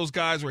Kamara. None of those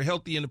guys were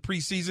healthy in the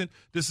preseason.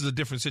 This is a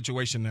different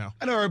situation now.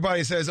 I know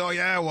everybody says, oh,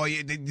 yeah, well,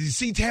 did you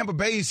see Tampa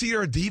Bay? You see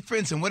their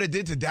defense and what it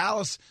did to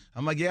Dallas?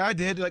 I'm like, yeah, I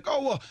did. They're like,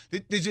 oh, well,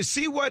 did you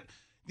see what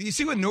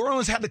New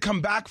Orleans had to come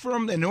back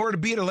from in order to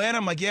beat Atlanta?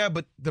 I'm like, yeah,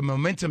 but the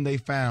momentum they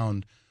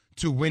found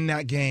to win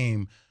that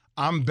game,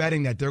 I'm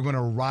betting that they're going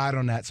to ride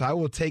on that. So I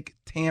will take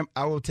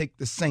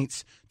the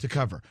Saints to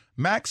cover.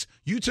 Max,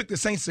 you took the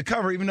Saints to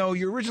cover, even though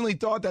you originally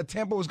thought that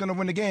Tampa was going to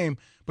win the game,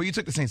 but you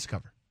took the Saints to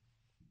cover.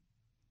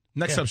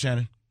 Next up,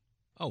 Shannon.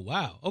 Oh,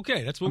 wow.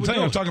 Okay, that's what I'm we're telling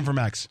doing. you, I'm talking for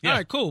Max. Yeah. All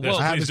right, cool. Well,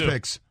 I have his do.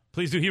 picks.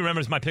 Please do. He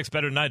remembers my picks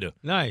better than I do.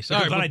 Nice. Because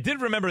All right, when I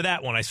did remember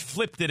that one, I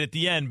flipped it at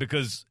the end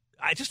because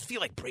I just feel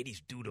like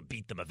Brady's due to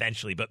beat them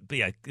eventually. But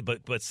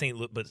St.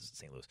 Louis,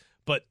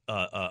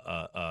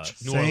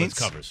 New Orleans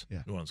covers.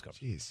 Yeah. New Orleans covers.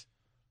 Jeez.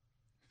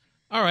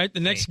 All right, the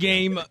next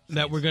game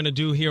that we're going to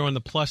do here on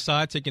the plus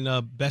side, taking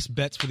the best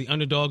bets for the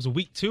underdogs of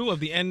week 2 of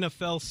the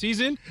NFL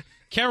season.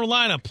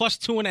 Carolina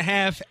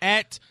 +2.5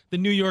 at the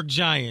New York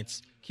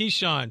Giants.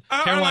 Keyshawn,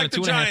 Carolina, I like the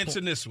 2.5 Giants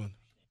in this one.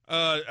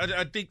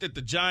 I think that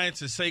the Giants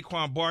and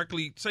Saquon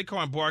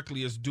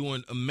Barkley is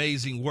doing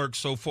amazing work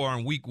so far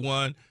in week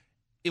 1.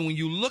 And when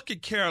you look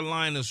at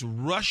Carolina's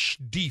rush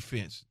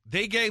defense,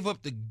 they gave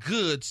up the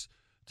goods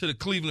to the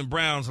Cleveland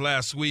Browns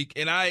last week.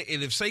 And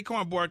if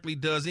Saquon Barkley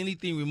does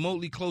anything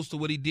remotely close to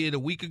what he did a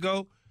week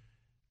ago,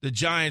 the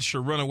Giants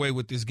should run away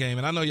with this game.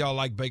 And I know y'all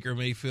like Baker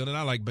Mayfield, and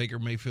I like Baker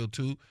Mayfield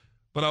too.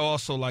 But I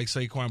also like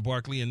Saquon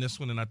Barkley in this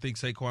one, and I think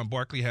Saquon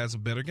Barkley has a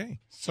better game.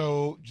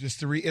 So just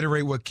to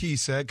reiterate what Key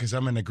said, because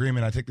I'm in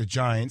agreement, I take the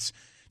Giants.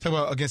 Talk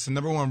about against the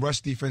number 1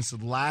 rush defense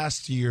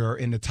last year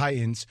in the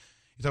Titans.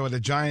 You talk about the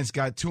Giants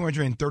got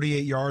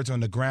 238 yards on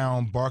the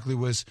ground. Barkley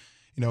was,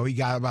 he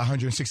got about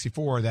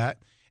 164 of that.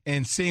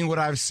 And seeing what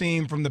I've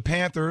seen from the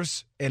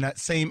Panthers and that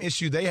same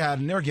issue they had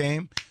in their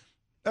game,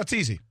 that's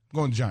easy. I'm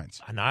going to Giants.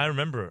 And I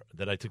remember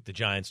that I took the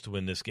Giants to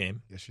win this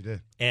game. Yes, you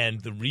did. And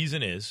the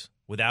reason is,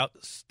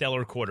 without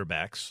stellar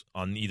quarterbacks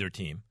on either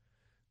team,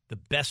 the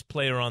best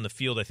player on the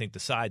field, I think,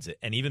 decides it.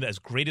 And even as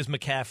great as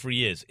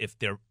McCaffrey is, if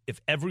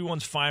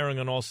everyone's firing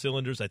on all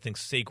cylinders, I think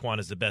Saquon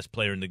is the best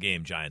player in the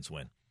game. Giants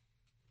win.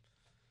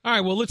 All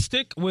right, well, let's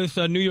stick with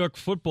New York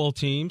football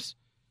teams.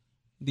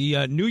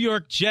 The New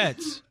York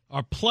Jets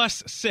are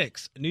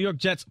 +6. New York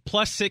Jets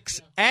 +6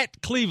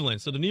 at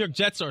Cleveland. So the New York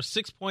Jets are a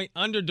 6-point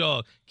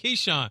underdog.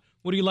 Keyshawn,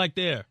 what do you like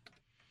there?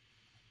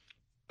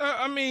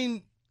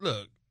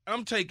 Look,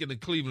 I'm taking the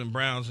Cleveland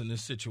Browns in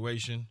this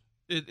situation.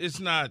 It's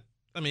not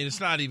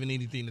even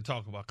anything to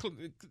talk about.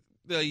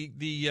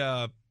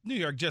 The New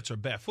York Jets are a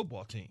bad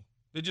football team.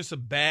 They're just a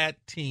bad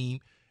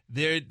team.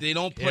 They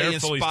don't play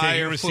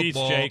inspired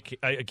football. Jake.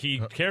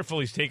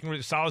 Careful,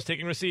 Salah's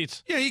taking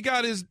receipts. Yeah, he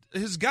got his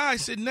guy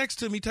sitting next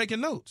to me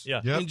taking notes. Yeah,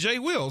 and Jay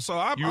will. So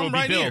I'm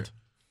right here.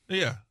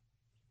 Yeah.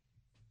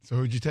 So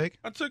who'd you take?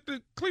 I took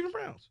the Cleveland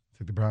Browns.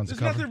 Took the Browns. There's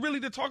nothing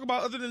really to talk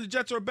about other than the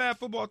Jets are a bad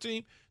football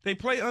team. They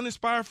play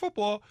uninspired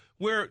football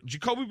where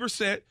Jacoby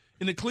Brissett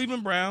and the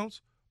Cleveland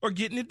Browns are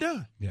getting it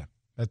done. Yeah,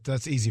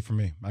 that's easy for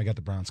me. I got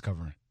the Browns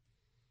covering.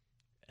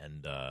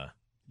 And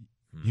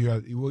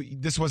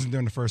this wasn't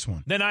during the first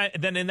one. Then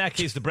in that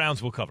case, the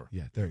Browns will cover.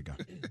 Yeah, there you go.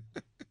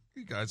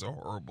 You guys are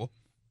horrible.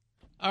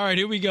 All right,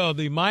 here we go.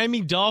 The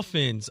Miami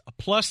Dolphins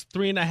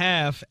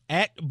 +3.5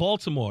 at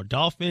Baltimore.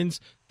 Dolphins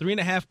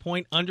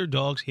 3.5-point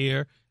underdogs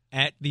here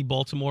at the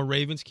Baltimore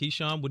Ravens.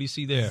 Keyshawn, what do you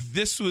see there?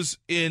 This was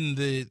in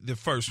the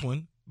first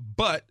one,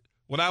 but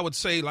what I would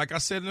say, like I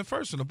said in the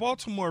first one, the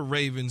Baltimore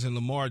Ravens and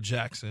Lamar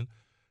Jackson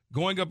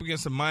going up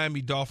against the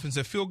Miami Dolphins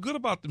that feel good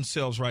about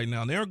themselves right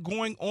now. They're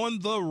going on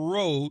the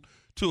road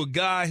to a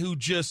guy who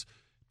just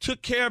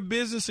took care of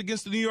business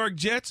against the New York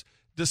Jets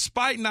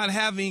despite not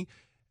having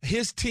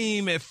his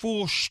team at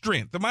full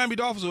strength. The Miami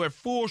Dolphins were at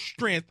full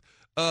strength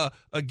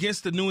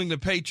against the New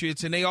England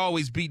Patriots, and they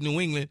always beat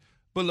New England.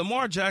 But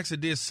Lamar Jackson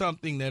did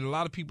something that a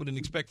lot of people didn't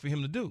expect for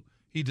him to do.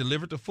 He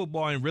delivered the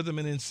football in rhythm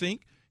and in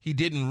sync. He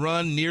didn't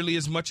run nearly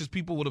as much as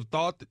people would have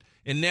thought.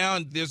 And now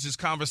there's this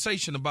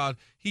conversation about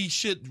he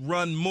should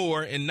run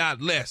more and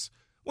not less.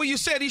 Well, you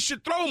said he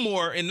should throw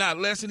more and not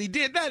less, and he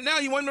did that. Now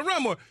you want him to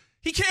run more.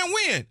 He can't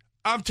win.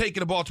 I'm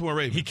taking the Baltimore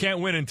Ravens. He can't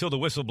win until the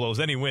whistle blows.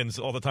 Then he wins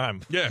all the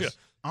time. Yes. Yeah.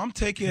 I'm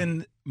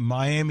taking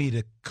Miami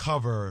to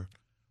cover,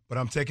 but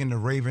I'm taking the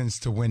Ravens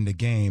to win the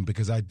game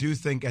because I do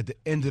think at the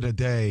end of the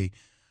day,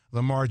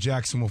 Lamar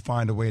Jackson will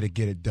find a way to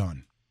get it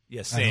done.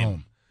 Yeah, At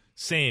home.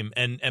 Same.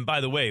 And by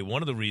the way,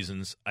 one of the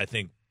reasons I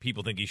think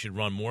people think he should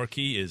run more,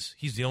 Key, is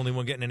he's the only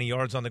one getting any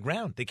yards on the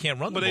ground. They can't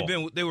run the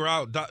ball. They were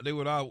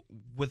out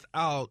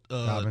without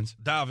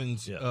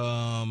Dobbins.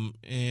 Yeah.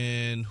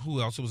 And who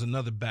else? It was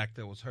another back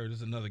that was hurt.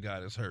 There's another guy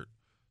that's hurt.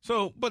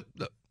 So, but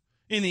look,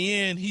 in the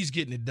end, he's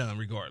getting it done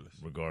regardless.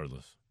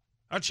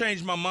 I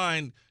changed my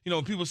mind. You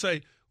know, people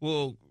say,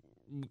 well,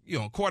 you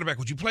know, quarterback,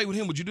 would you play with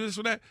him? Would you do this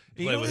or that?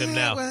 And Play with him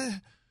now. Well,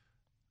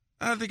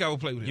 I think I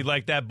would play with him. You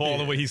like that ball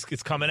the way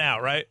it's coming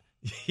out, right?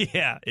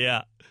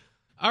 Yeah.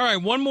 All right,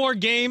 one more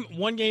game.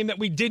 One game that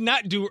we did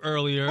not do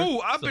earlier. Oh,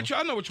 I bet you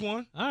I know which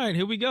one. All right,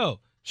 here we go.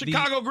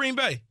 Chicago, Green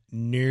Bay.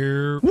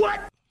 No. What?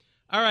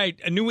 All right,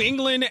 New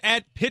England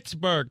at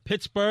Pittsburgh.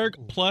 Pittsburgh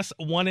plus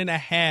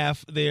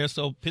 1.5 there,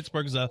 so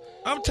Pittsburgh's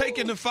I'm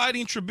taking the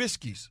Fighting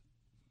Trubisky's.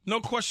 No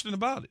question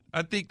about it.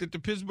 I think that the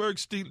Pittsburgh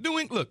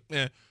Steelers. Look,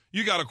 man,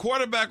 you got a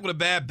quarterback with a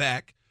bad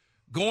back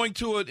going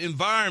to an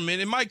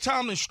environment, and Mike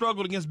Tomlin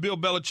struggled against Bill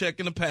Belichick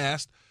in the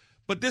past,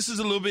 but this is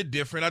a little bit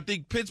different. I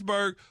think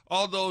Pittsburgh,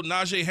 although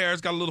Najee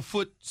Harris got a little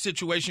foot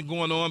situation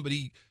going on, but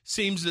he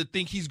seems to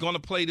think he's going to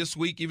play this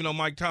week, even though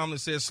Mike Tomlin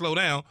says slow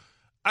down.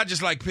 I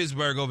just like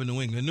Pittsburgh over New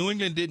England. New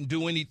England didn't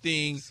do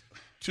anything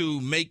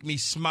to make me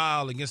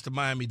smile against the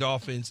Miami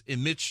Dolphins,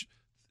 and Mitch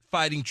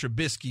Fighting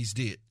Trubisky's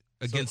did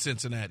against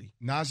Cincinnati.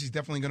 Najee's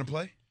definitely going to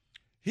play?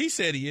 He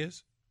said he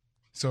is.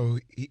 So,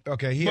 but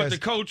has the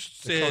coach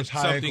said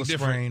high something ankle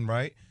different. sprain,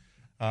 right?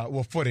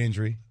 Foot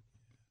injury.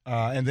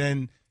 And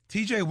then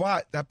TJ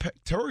Watt, that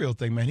pectoral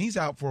thing, man, he's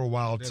out for a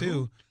while,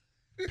 too.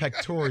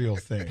 Pectoral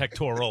thing.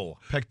 Pectoral.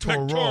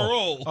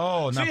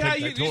 Oh, not see how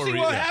you see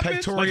what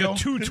happens? Like Pectoral. a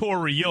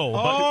tutorial.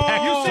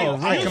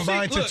 I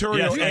combined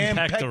tutorial and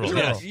pectoral.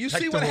 Yes. You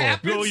see what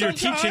happens? Well, you're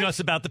sometimes? teaching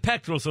us about the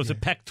pectoral, so it's a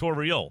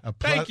pectorial.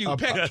 Thank you,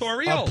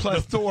 pectorial. A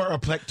plethora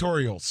of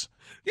pectorials.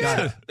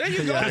 Yeah, there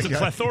you go. It's a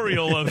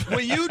plethorial of.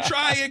 When you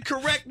try and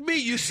correct me,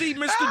 you see,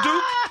 Mr.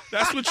 Duke,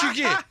 that's what you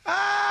get.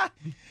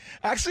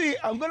 Actually,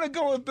 I'm going to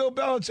go with Bill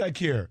Belichick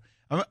here.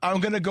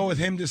 I'm going to go with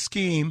him to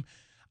scheme.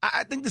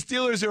 I think the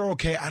Steelers are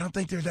okay. I don't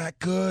think they're that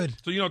good.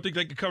 So you don't think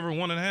they could cover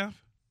 1.5?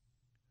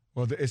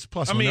 Well, it's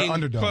plus they're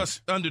underdogs.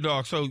 Plus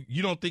underdog. So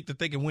you don't think that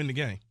they can win the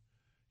game?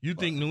 You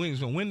think New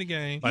England's going to win the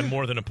game by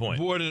more than a point?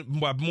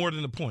 By more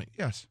than a point.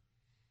 Yes.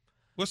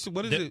 What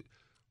is it?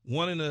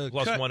 One in a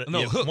plus cut? one,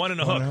 no, hook. One in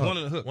a hook. One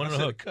in a hook. One in a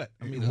hook. Cut.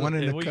 I mean, one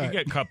in a cut. You can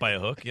get cut by a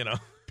hook, you know.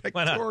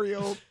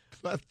 Pectorial,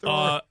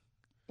 plethora.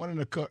 One in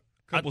a cut.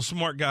 A couple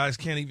smart guys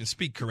can't even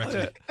speak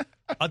correctly.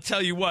 I'll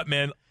tell you what,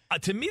 man.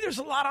 To me, there's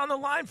a lot on the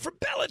line for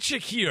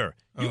Belichick here.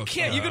 You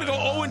can't. You're going to go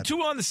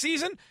 0-2 on the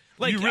season?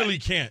 Like, you really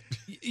can't.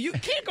 You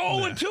can't go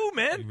 0-2,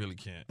 man. You really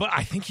can't. But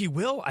I think he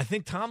will. I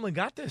think Tomlin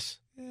got this.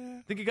 Yeah.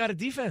 I think he got a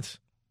defense.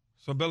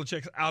 So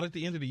Belichick's out at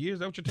the end of the year? Is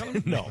that what you're telling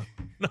me?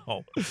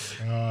 No.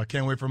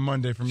 Can't wait for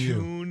Monday from you.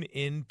 Tune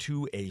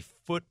into a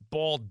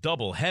football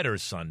doubleheader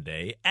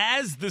Sunday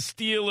as the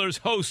Steelers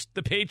host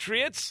the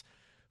Patriots,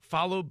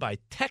 followed by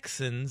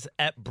Texans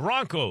at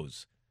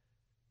Broncos.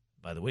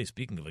 By the way,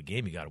 speaking of a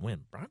game you got to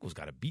win, Broncos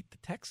got to beat the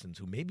Texans,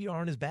 who maybe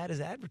aren't as bad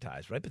as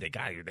advertised, right? But they're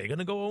going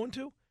to go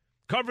 0-2.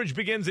 Coverage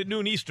begins at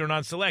noon Eastern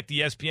on select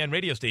ESPN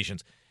radio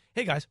stations.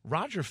 Hey, guys,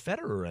 Roger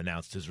Federer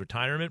announced his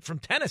retirement from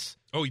tennis.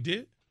 Oh, he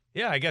did?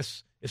 Yeah, I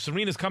guess if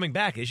Serena's coming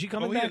back, is she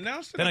coming back? He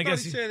announced it? Then I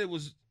guess he said it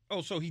was –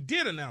 oh, so he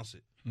did announce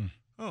it.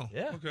 Oh,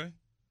 yeah. Okay.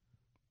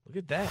 Look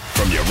at that.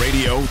 From your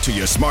radio to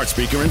your smart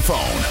speaker and phone.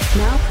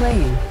 Now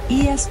playing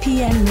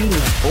ESPN Radio.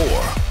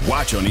 Or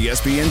watch on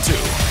ESPN2.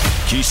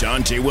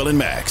 Keyshawn, J. Will, and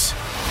Max.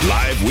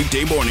 Live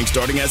weekday morning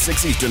starting at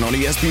 6 Eastern on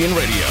ESPN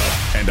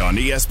Radio and on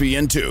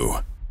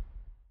ESPN2.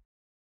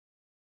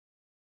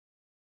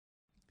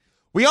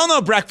 We all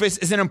know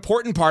breakfast is an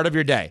important part of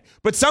your day,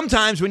 but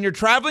sometimes when you're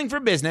traveling for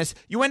business,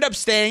 you end up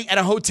staying at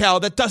a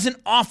hotel that doesn't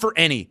offer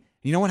any.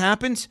 You know what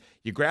happens?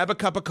 You grab a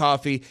cup of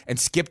coffee and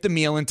skip the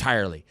meal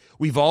entirely.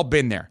 We've all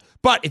been there.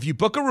 But if you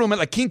book a room at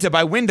La Quinta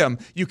by Wyndham,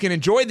 you can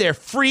enjoy their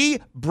free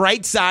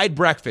Bright Side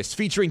breakfast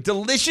featuring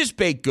delicious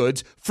baked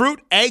goods,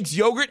 fruit, eggs,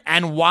 yogurt,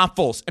 and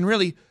waffles. And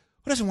really,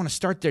 Who doesn't want to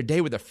start their day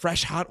with a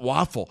fresh, hot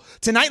waffle?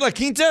 Tonight, La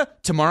Quinta,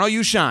 tomorrow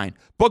you shine.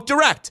 Book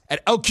direct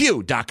at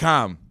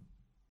LQ.com.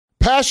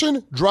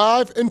 Passion,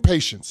 drive, and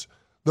patience.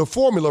 The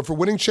formula for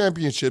winning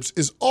championships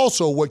is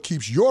also what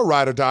keeps your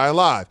ride or die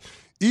alive.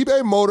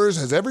 eBay Motors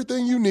has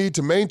everything you need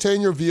to maintain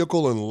your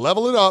vehicle and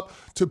level it up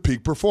to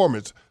peak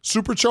performance.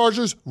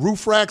 Superchargers,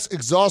 roof racks,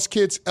 exhaust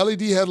kits,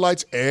 LED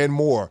headlights, and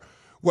more.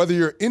 Whether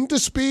you're into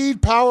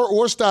speed, power,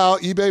 or style,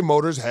 eBay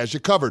Motors has you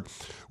covered.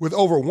 With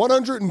over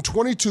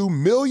 122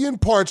 million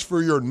parts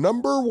for your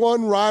number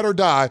one ride or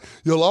die,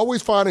 you'll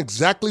always find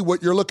exactly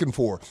what you're looking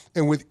for.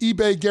 And with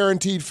eBay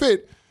Guaranteed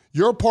Fit,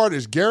 your part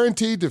is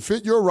guaranteed to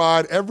fit your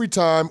ride every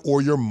time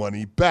or your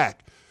money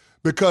back.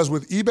 Because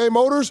with eBay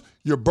Motors,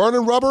 you're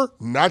burning rubber,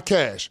 not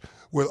cash.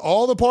 With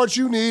all the parts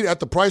you need at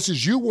the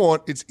prices you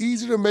want, it's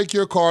easy to make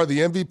your car the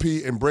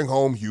MVP and bring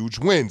home huge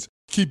wins.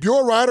 Keep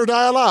your ride or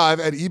die alive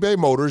at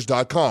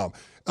ebaymotors.com.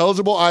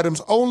 Eligible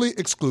items only.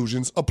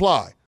 Exclusions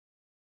apply.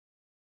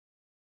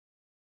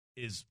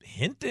 Is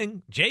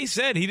hinting. Jay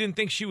said he didn't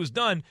think she was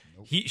done.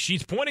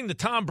 She's pointing to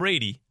Tom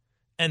Brady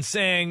and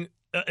saying,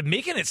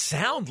 making it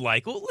sound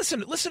like, well,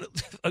 listen,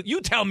 you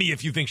tell me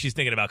if you think she's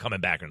thinking about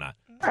coming back or not.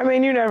 I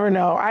mean, you never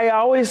know. I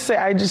always say,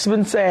 I just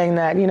been saying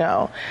that,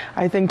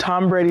 I think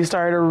Tom Brady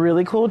started a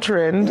really cool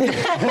trend.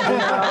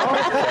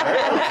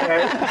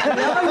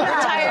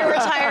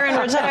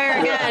 Retire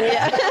again.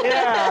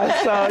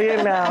 Yeah, so,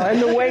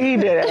 and the way he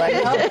did it, like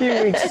a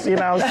few weeks,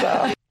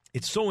 so.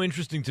 It's so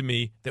interesting to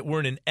me that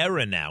we're in an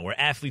era now where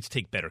athletes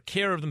take better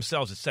care of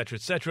themselves, et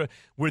cetera,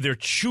 where they're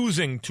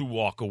choosing to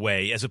walk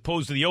away as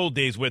opposed to the old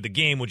days where the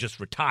game would just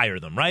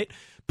retire them, right?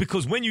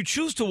 Because when you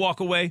choose to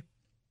walk away,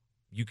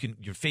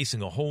 you're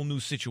facing a whole new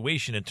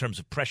situation in terms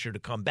of pressure to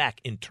come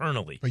back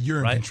internally. But you're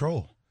in right?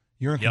 control.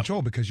 You're in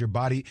control because your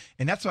body,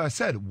 and that's what I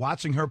said,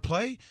 watching her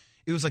play,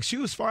 it was like she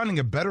was finding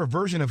a better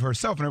version of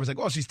herself. And I was like,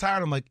 oh, she's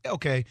tired. I'm like,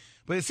 okay.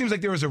 But it seems like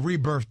there was a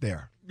rebirth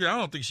there. Yeah, I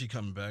don't think she's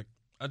coming back.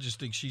 I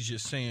just think she's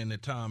just saying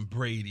that Tom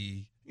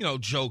Brady,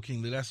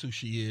 jokingly, that's who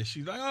she is.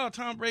 She's like, oh,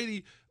 Tom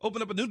Brady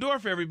opened up a new door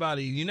for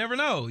everybody. You never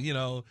know,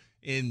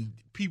 and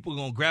people are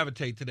going to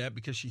gravitate to that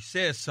because she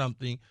says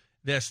something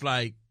that's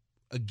like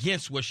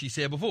against what she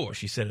said before.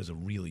 She said it was a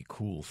really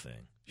cool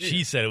thing. Yeah.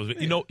 She said it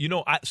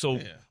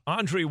was,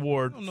 Andre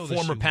Ward,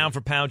 former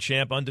pound-for-pound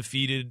champ,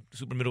 undefeated,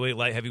 super middleweight,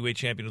 light heavyweight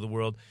champion of the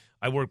world.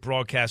 I worked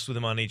broadcasts with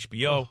him on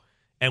HBO,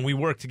 and we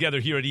worked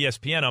together here at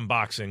ESPN on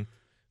boxing,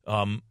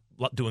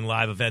 doing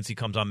live events. He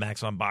comes on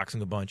Max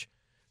Unboxing a bunch.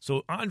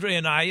 So Andre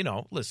and I,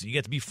 listen, you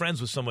get to be friends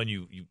with someone,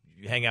 you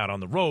hang out on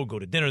the road, go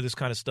to dinner, this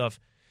kind of stuff.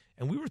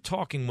 And we were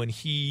talking when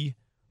he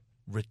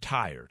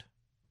retired.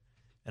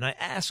 And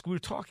we were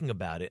talking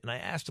about it, and I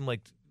asked him,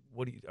 like,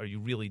 are you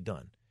really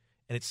done?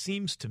 And it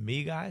seems to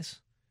me,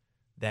 guys,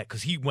 that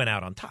because he went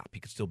out on top, he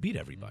could still beat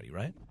everybody,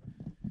 right?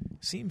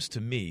 Seems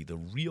to me the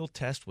real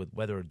test with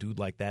whether a dude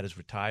like that is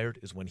retired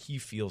is when he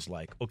feels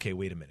like, okay,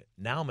 wait a minute.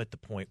 Now I'm at the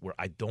point where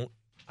I don't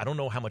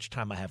know how much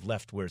time I have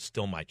left where it's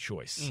still my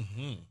choice.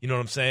 Mm-hmm. You know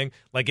what I'm saying?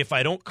 Like if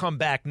I don't come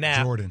back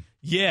now. Jordan.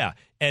 Yeah.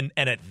 And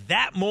at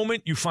that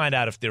moment, you find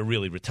out if they're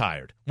really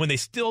retired. When they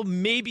still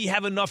maybe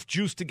have enough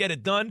juice to get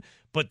it done,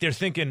 but they're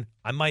thinking,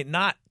 I might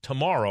not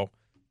tomorrow.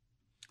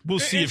 We'll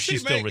see if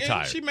she's still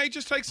retired. She may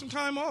just take some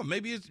time off.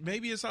 Maybe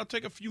it's I'll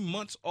take a few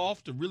months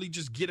off to really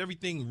just get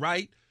everything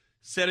right,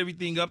 set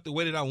everything up the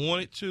way that I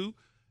want it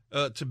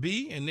to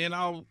be, and then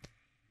I'll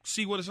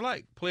see what it's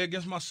like. Play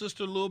against my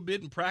sister a little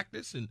bit in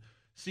practice and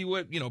see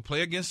what,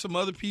 play against some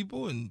other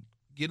people and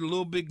get a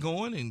little bit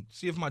going and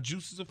see if my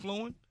juices are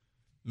flowing.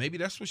 Maybe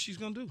that's what she's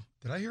going to do.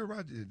 Did I hear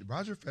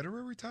Roger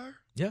Federer retire?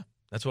 Yeah,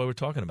 that's why we're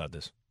talking about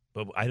this.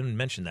 But I didn't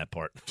mention that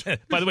part.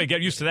 By the way, get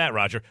used to that,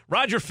 Roger.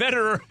 Roger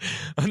Federer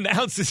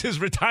announces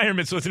his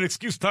retirement, so it's an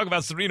excuse to talk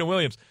about Serena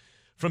Williams.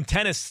 From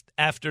tennis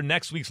after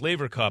next week's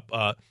Laver Cup,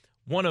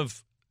 one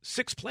of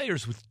 6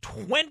 players with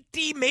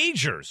 20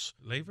 majors.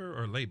 Laver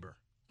or labor?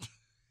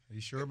 Are you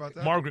sure about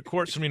that? Margaret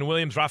Court, Serena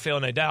Williams, Rafael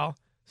Nadal,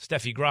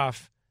 Steffi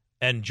Graf,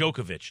 and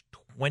Djokovic.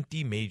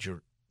 20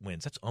 major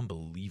wins. That's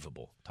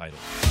unbelievable title.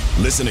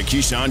 Listen to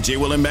Keyshawn, J.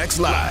 Will, and Max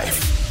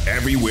live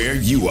everywhere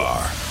you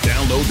are.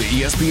 Download the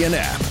ESPN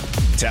app.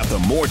 Tap the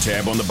More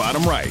tab on the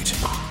bottom right.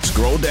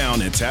 Scroll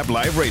down and tap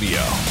Live Radio.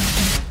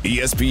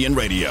 ESPN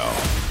Radio.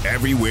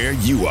 Everywhere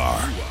you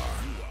are.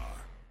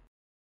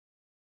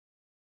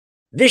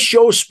 This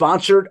show is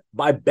sponsored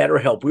by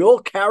BetterHelp. We all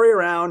carry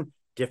around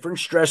different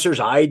stressors.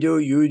 I do,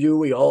 you do,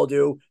 we all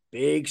do,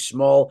 big,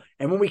 small.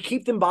 And when we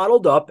keep them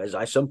bottled up, as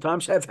I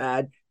sometimes have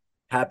had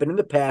happen in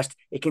the past,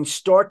 it can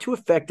start to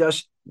affect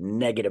us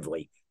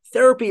negatively.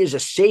 Therapy is a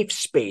safe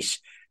space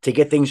to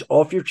get things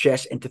off your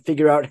chest and to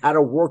figure out how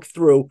to work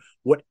through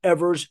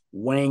whatever's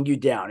weighing you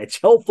down.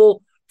 It's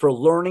helpful for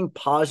learning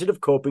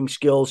positive coping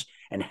skills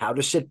and how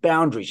to set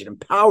boundaries. It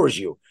empowers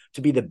you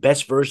to be the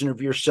best version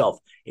of yourself.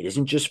 It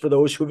isn't just for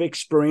those who have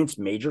experienced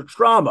major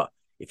trauma.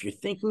 If you're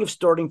thinking of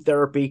starting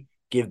therapy,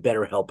 give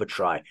BetterHelp a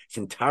try. It's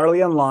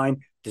entirely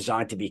online,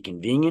 designed to be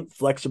convenient,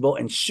 flexible,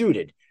 and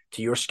suited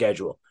to your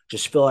schedule.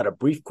 Just fill out a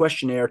brief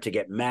questionnaire to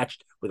get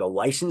matched with a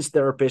licensed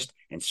therapist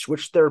and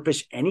switch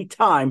therapists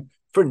anytime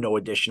for no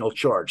additional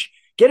charge.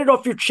 Get it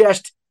off your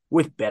chest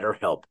with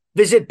BetterHelp.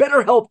 Visit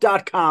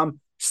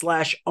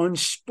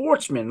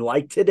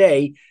BetterHelp.com/unsportsmanlike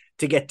today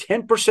to get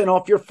 10%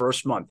 off your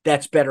first month.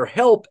 That's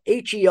BetterHelp,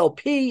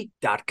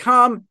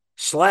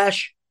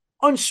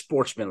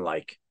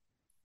 HELP.com/unsportsmanlike.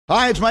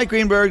 Hi, it's Mike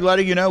Greenberg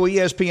letting you know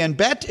ESPN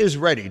Bet is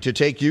ready to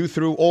take you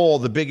through all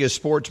the biggest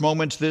sports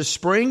moments this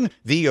spring.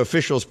 The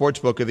official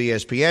sportsbook of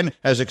ESPN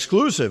has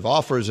exclusive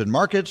offers and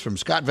markets from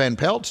Scott Van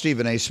Pelt,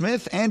 Stephen A.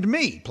 Smith, and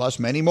me, plus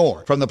many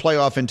more. From the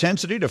playoff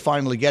intensity to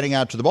finally getting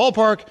out to the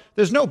ballpark,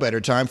 there's no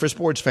better time for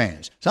sports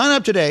fans. Sign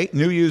up today.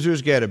 New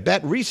users get a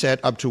bet reset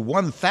up to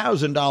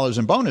 $1,000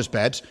 in bonus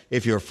bets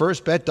if your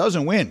first bet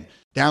doesn't win.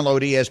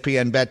 Download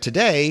ESPN Bet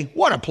today.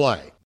 What a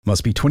play.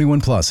 Must be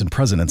 21 plus and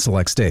present in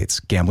select states.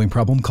 Gambling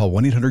problem? Call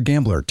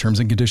 1-800-GAMBLER. Terms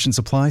and conditions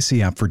apply.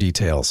 See app for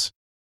details.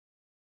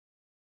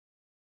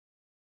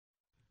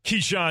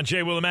 Keyshawn,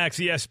 J. Willimax,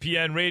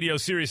 ESPN Radio,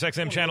 Sirius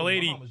XM Channel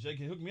 80.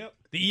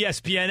 The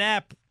ESPN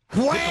app.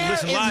 Where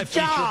listen is live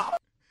job?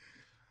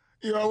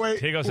 You know, wait.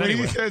 Take us when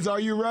anywhere. he says,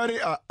 "Are you ready?"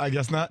 I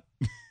guess not.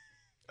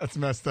 That's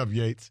messed up,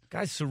 Yates.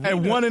 Guys, Serena.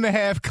 And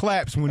 1.5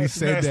 claps when he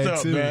said that,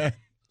 up, too. Man.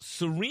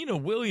 Serena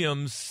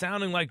Williams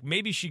sounding like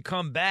maybe she'd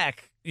come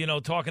back,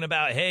 talking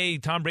about, hey,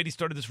 Tom Brady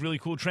started this really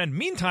cool trend.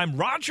 Meantime,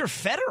 Roger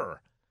Federer.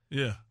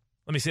 Yeah.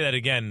 Let me say that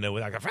again.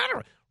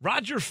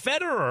 Roger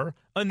Federer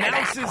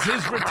announces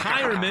his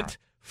retirement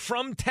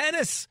from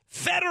tennis.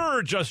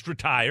 Federer just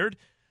retired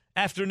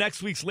after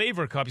next week's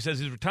Laver Cup. He says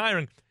he's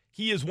retiring.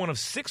 He is one of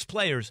 6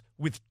 players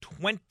with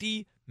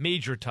 20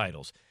 major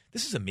titles.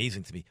 This is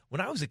amazing to me.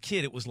 When I was a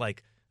kid, it was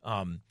like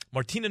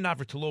Martina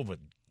Navratilova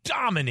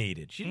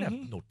dominated. She didn't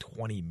have no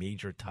 20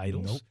 major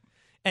titles. Nope.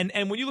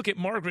 And when you look at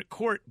Margaret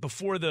Court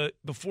before the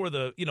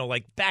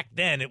like back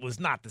then, it was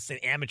not the same.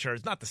 Amateur,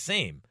 it's not the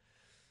same.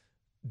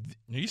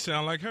 You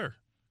sound like her.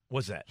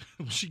 What's that?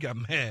 She got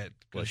mad.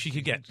 Well, she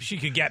could get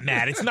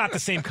mad. It's not the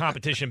same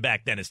competition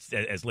back then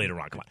as later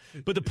on. Come on.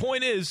 But the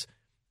point is,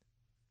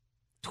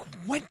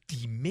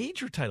 20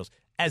 major titles.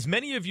 As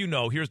many of you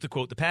know, here's the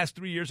quote: "The past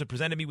 3 years have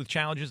presented me with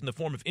challenges in the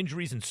form of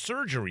injuries and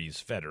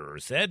surgeries,"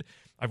 Federer said.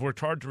 "I've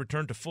worked hard to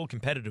return to full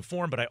competitive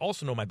form, but I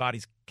also know my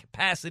body's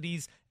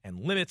capacities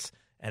and limits,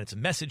 and its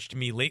message to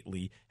me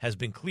lately has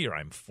been clear.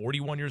 I'm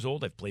 41 years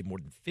old. I've played more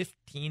than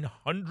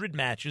 1,500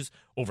 matches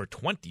over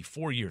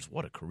 24 years.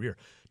 What a career.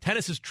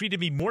 Tennis has treated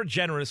me more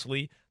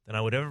generously than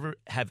I would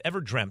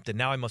ever dreamt, and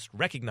now I must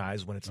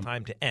recognize when it's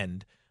time to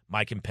end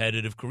my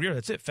competitive career."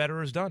 That's it.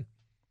 Federer's done.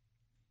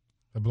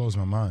 That blows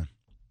my mind.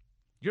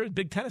 You're a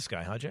big tennis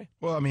guy, huh, Jay?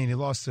 Well, I mean, he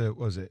lost to,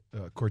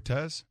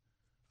 Cortez,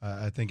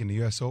 I think, in the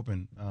U.S.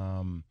 Open.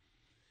 I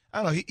don't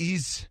know.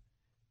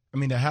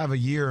 To have a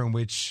year in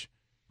which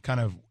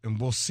and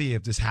we'll see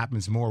if this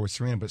happens more with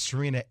Serena, but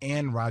Serena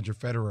and Roger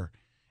Federer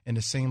in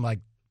the same,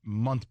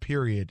 month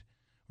period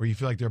where you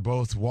feel like they're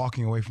both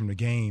walking away from the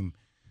game.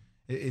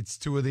 It's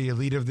two of the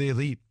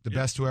elite, the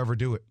best to ever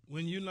do it.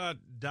 When you're not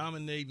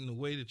dominating the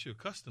way that you're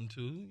accustomed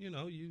to,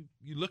 you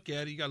look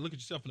at it, you got to look at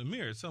yourself in the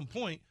mirror. At some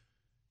point,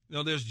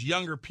 there's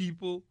younger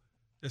people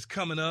that's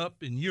coming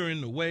up, and you're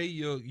in the way.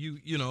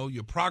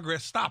 Your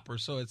progress stopper.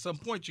 So at some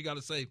point, you got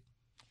to say,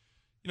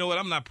 you know what?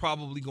 I'm not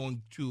probably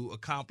going to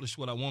accomplish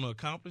what I want to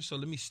accomplish. So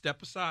let me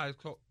step aside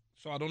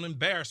so I don't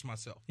embarrass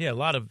myself. Yeah, a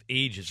lot of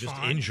age is just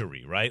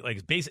injury, right?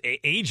 Like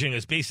aging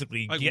is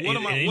basically what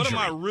am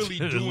I really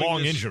doing?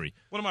 Long injury.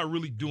 What am I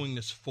really doing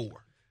this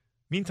for?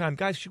 Meantime,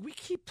 guys, should we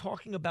keep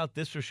talking about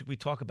this, or should we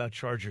talk about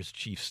Chargers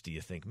Chiefs? Do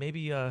you think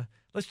maybe?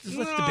 Let's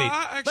debate.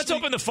 Let's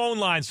open the phone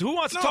lines. Who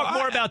wants to talk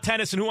more about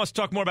tennis, and who wants to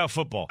talk more about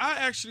football? I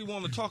actually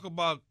want to talk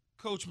about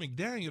Coach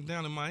McDaniel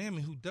down in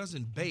Miami, who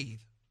doesn't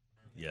bathe.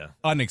 Yeah,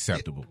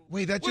 unacceptable.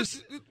 Wait, that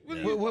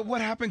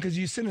what happened? Because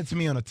you sent it to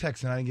me on a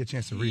text, and I didn't get a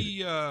chance to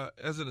read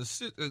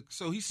it.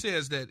 So he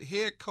says that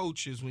head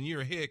coaches, when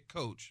you're a head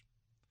coach,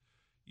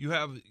 you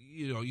have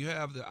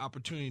the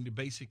opportunity to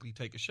basically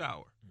take a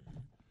shower.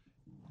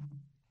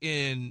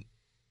 And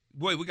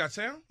wait, we got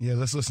sound? Yeah,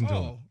 let's listen to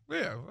him. Oh,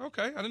 yeah,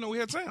 okay. I didn't know we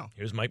had sound.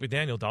 Here's Mike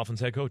McDaniel, Dolphins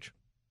head coach.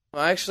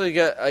 I actually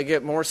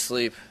get more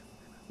sleep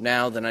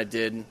now than I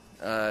did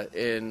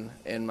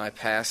in my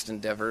past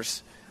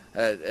endeavors.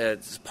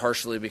 It's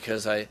partially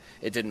because it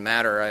didn't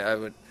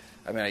matter.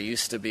 I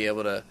used to be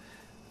able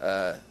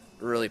to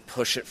really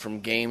push it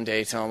from game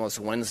day to almost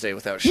Wednesday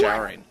without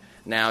showering.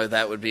 What? Now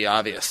that would be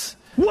obvious.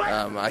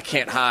 I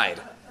can't hide.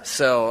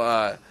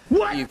 So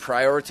you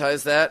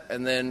prioritize that,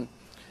 and then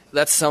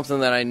that's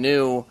something that I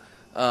knew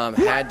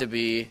had to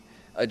be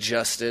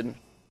adjusted.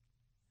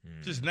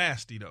 Just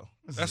nasty, though.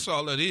 That's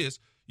all it is.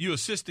 You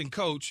assistant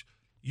coach,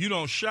 you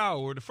don't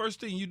shower. The first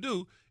thing you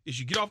do is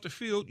you get off the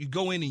field, you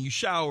go in and you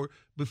shower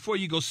before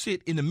you go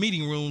sit in the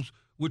meeting rooms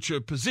with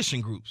your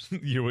position groups.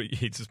 You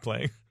what Yates is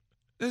playing?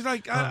 It's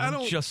like I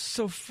don't just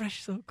so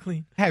fresh, so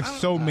clean. I have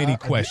so many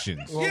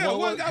questions. I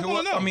want to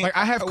know. I mean,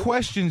 I have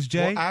questions,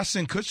 Jay. Well,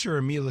 Ashton Kutcher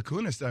and Mila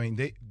Kunis, I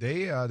mean,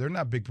 they're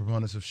not big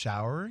proponents of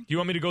showering. You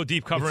want me to go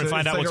deep cover and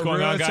find out what's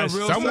going on, guys?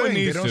 Someone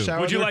needs to.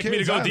 Would you like me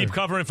to go deep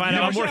cover and find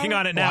out? I'm working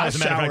on it now. As a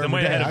matter of fact, I'm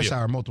way ahead of you. I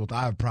shower multiple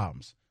times. I have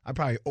problems. I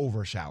probably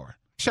overshower.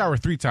 Shower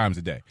 3 times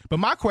a day. But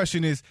my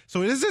question is,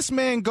 so is this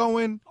man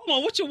going? Hold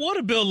on, what's your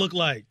water bill look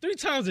like? 3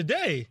 times a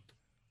day?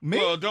 Me?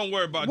 Well, don't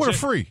worry about water Jay.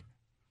 Free.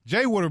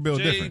 Jay water bill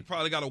Jay different.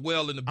 Probably got a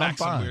well in the back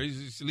somewhere.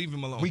 Just leave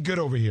him alone. We good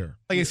over here.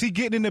 Like, is he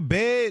getting in the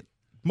bed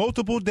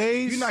multiple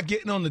days? You're not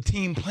getting on the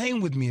team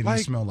playing with me if you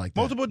smell like that.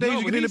 Multiple days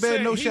you get in the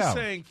bed, no shower. He's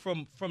saying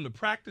from the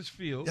practice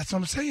field. That's what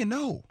I'm saying,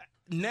 no.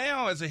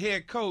 Now, as a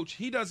head coach,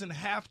 he doesn't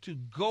have to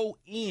go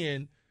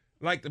in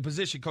like the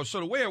position coach. So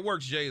the way it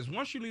works, Jay, is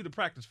once you leave the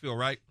practice field,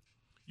 right?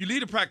 You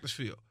leave the practice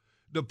field.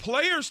 The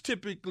players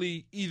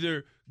typically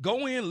either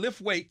go in, lift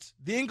weights,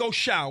 then go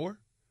shower,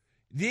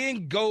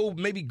 then go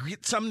maybe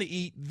get something to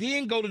eat,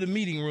 then go to the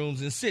meeting rooms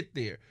and sit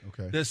there.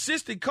 Okay. The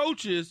assistant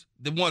coaches,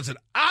 the ones that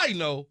I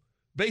know,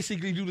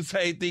 basically do the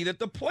same thing that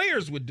the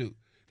players would do.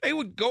 They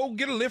would go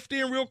get a lift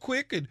in real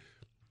quick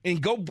and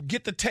go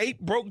get the tape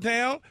broke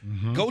down,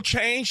 go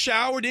change,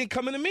 shower, then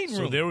come in the meeting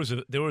room.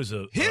 So there was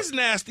a his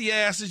nasty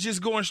ass is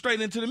just going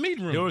straight into the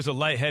meeting room. There was a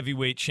light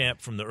heavyweight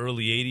champ from the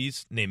early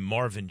 '80s named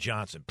Marvin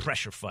Johnson,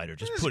 pressure fighter.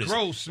 Just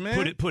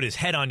put his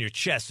head on your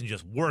chest and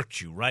just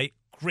worked you, right?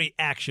 Great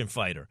action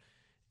fighter.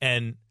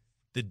 And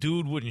the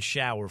dude wouldn't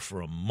shower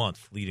for a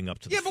month leading up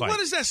to the fight. Yeah, but what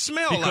does that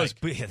smell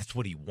like? But that's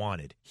what he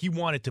wanted. He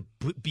wanted to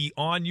be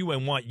on you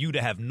and want you to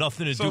have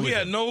nothing to do with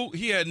it. So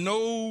he had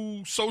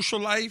no social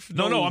life?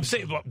 No, I'm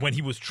saying when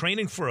he was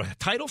training for a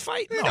title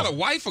fight? He got a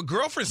wife, a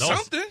girlfriend,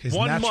 something? His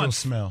natural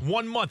smell.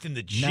 1 month in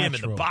the gym,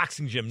 in the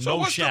boxing gym, no shower. So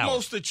what's the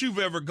most that you've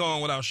ever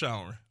gone without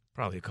showering?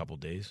 Probably a couple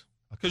days.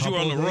 Because you were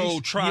on the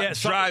road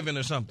driving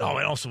or something. Oh,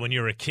 and also when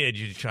you're a kid,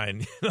 you try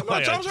and. I'm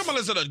talking about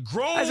as a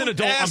grown as an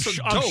adult, ass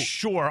I'm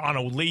sure on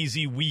a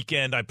lazy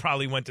weekend, I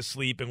probably went to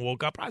sleep and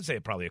woke up. I'd say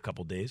probably a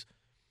couple days.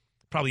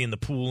 Probably in the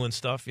pool and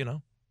stuff, you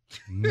know.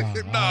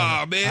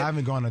 Nah, man. I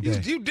haven't gone a day.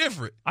 You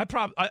different. I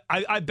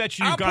bet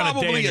you've gone a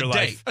day in your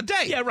life. A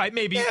day. Yeah, right.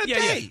 Maybe. Yeah, a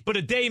day. But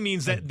a day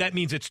means that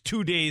means it's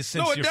 2 days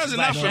since. No, it your doesn't.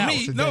 last Not for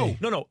shower. me.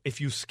 No.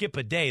 If you skip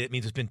a day, that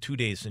means it's been 2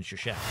 days since your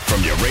shower.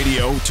 From your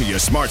radio to your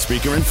smart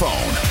speaker and phone.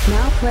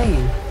 Now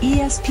playing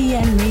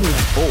ESPN Radio.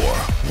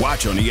 Or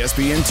watch on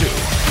ESPN2.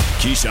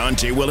 Keyshawn,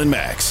 J. Will, and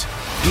Max.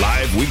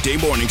 Live weekday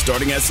morning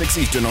starting at 6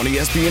 Eastern on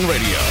ESPN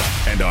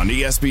Radio and on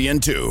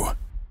ESPN2.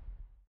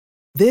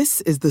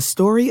 This is the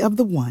story of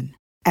the one.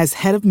 As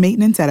head of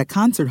maintenance at a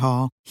concert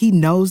hall, he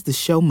knows the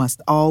show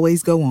must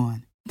always go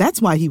on.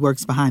 That's why he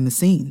works behind the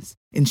scenes,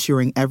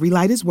 ensuring every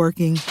light is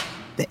working,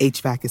 the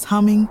HVAC is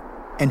humming,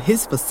 and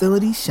his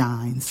facility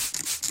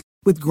shines.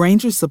 With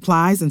Grainger's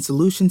supplies and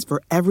solutions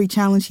for every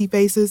challenge he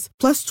faces,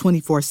 plus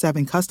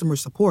 24/7 customer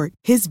support,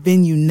 his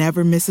venue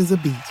never misses a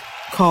beat.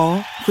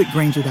 Call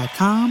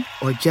quickgrainger.com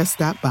or just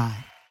stop by.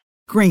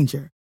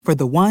 Grainger, for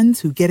the ones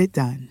who get it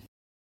done.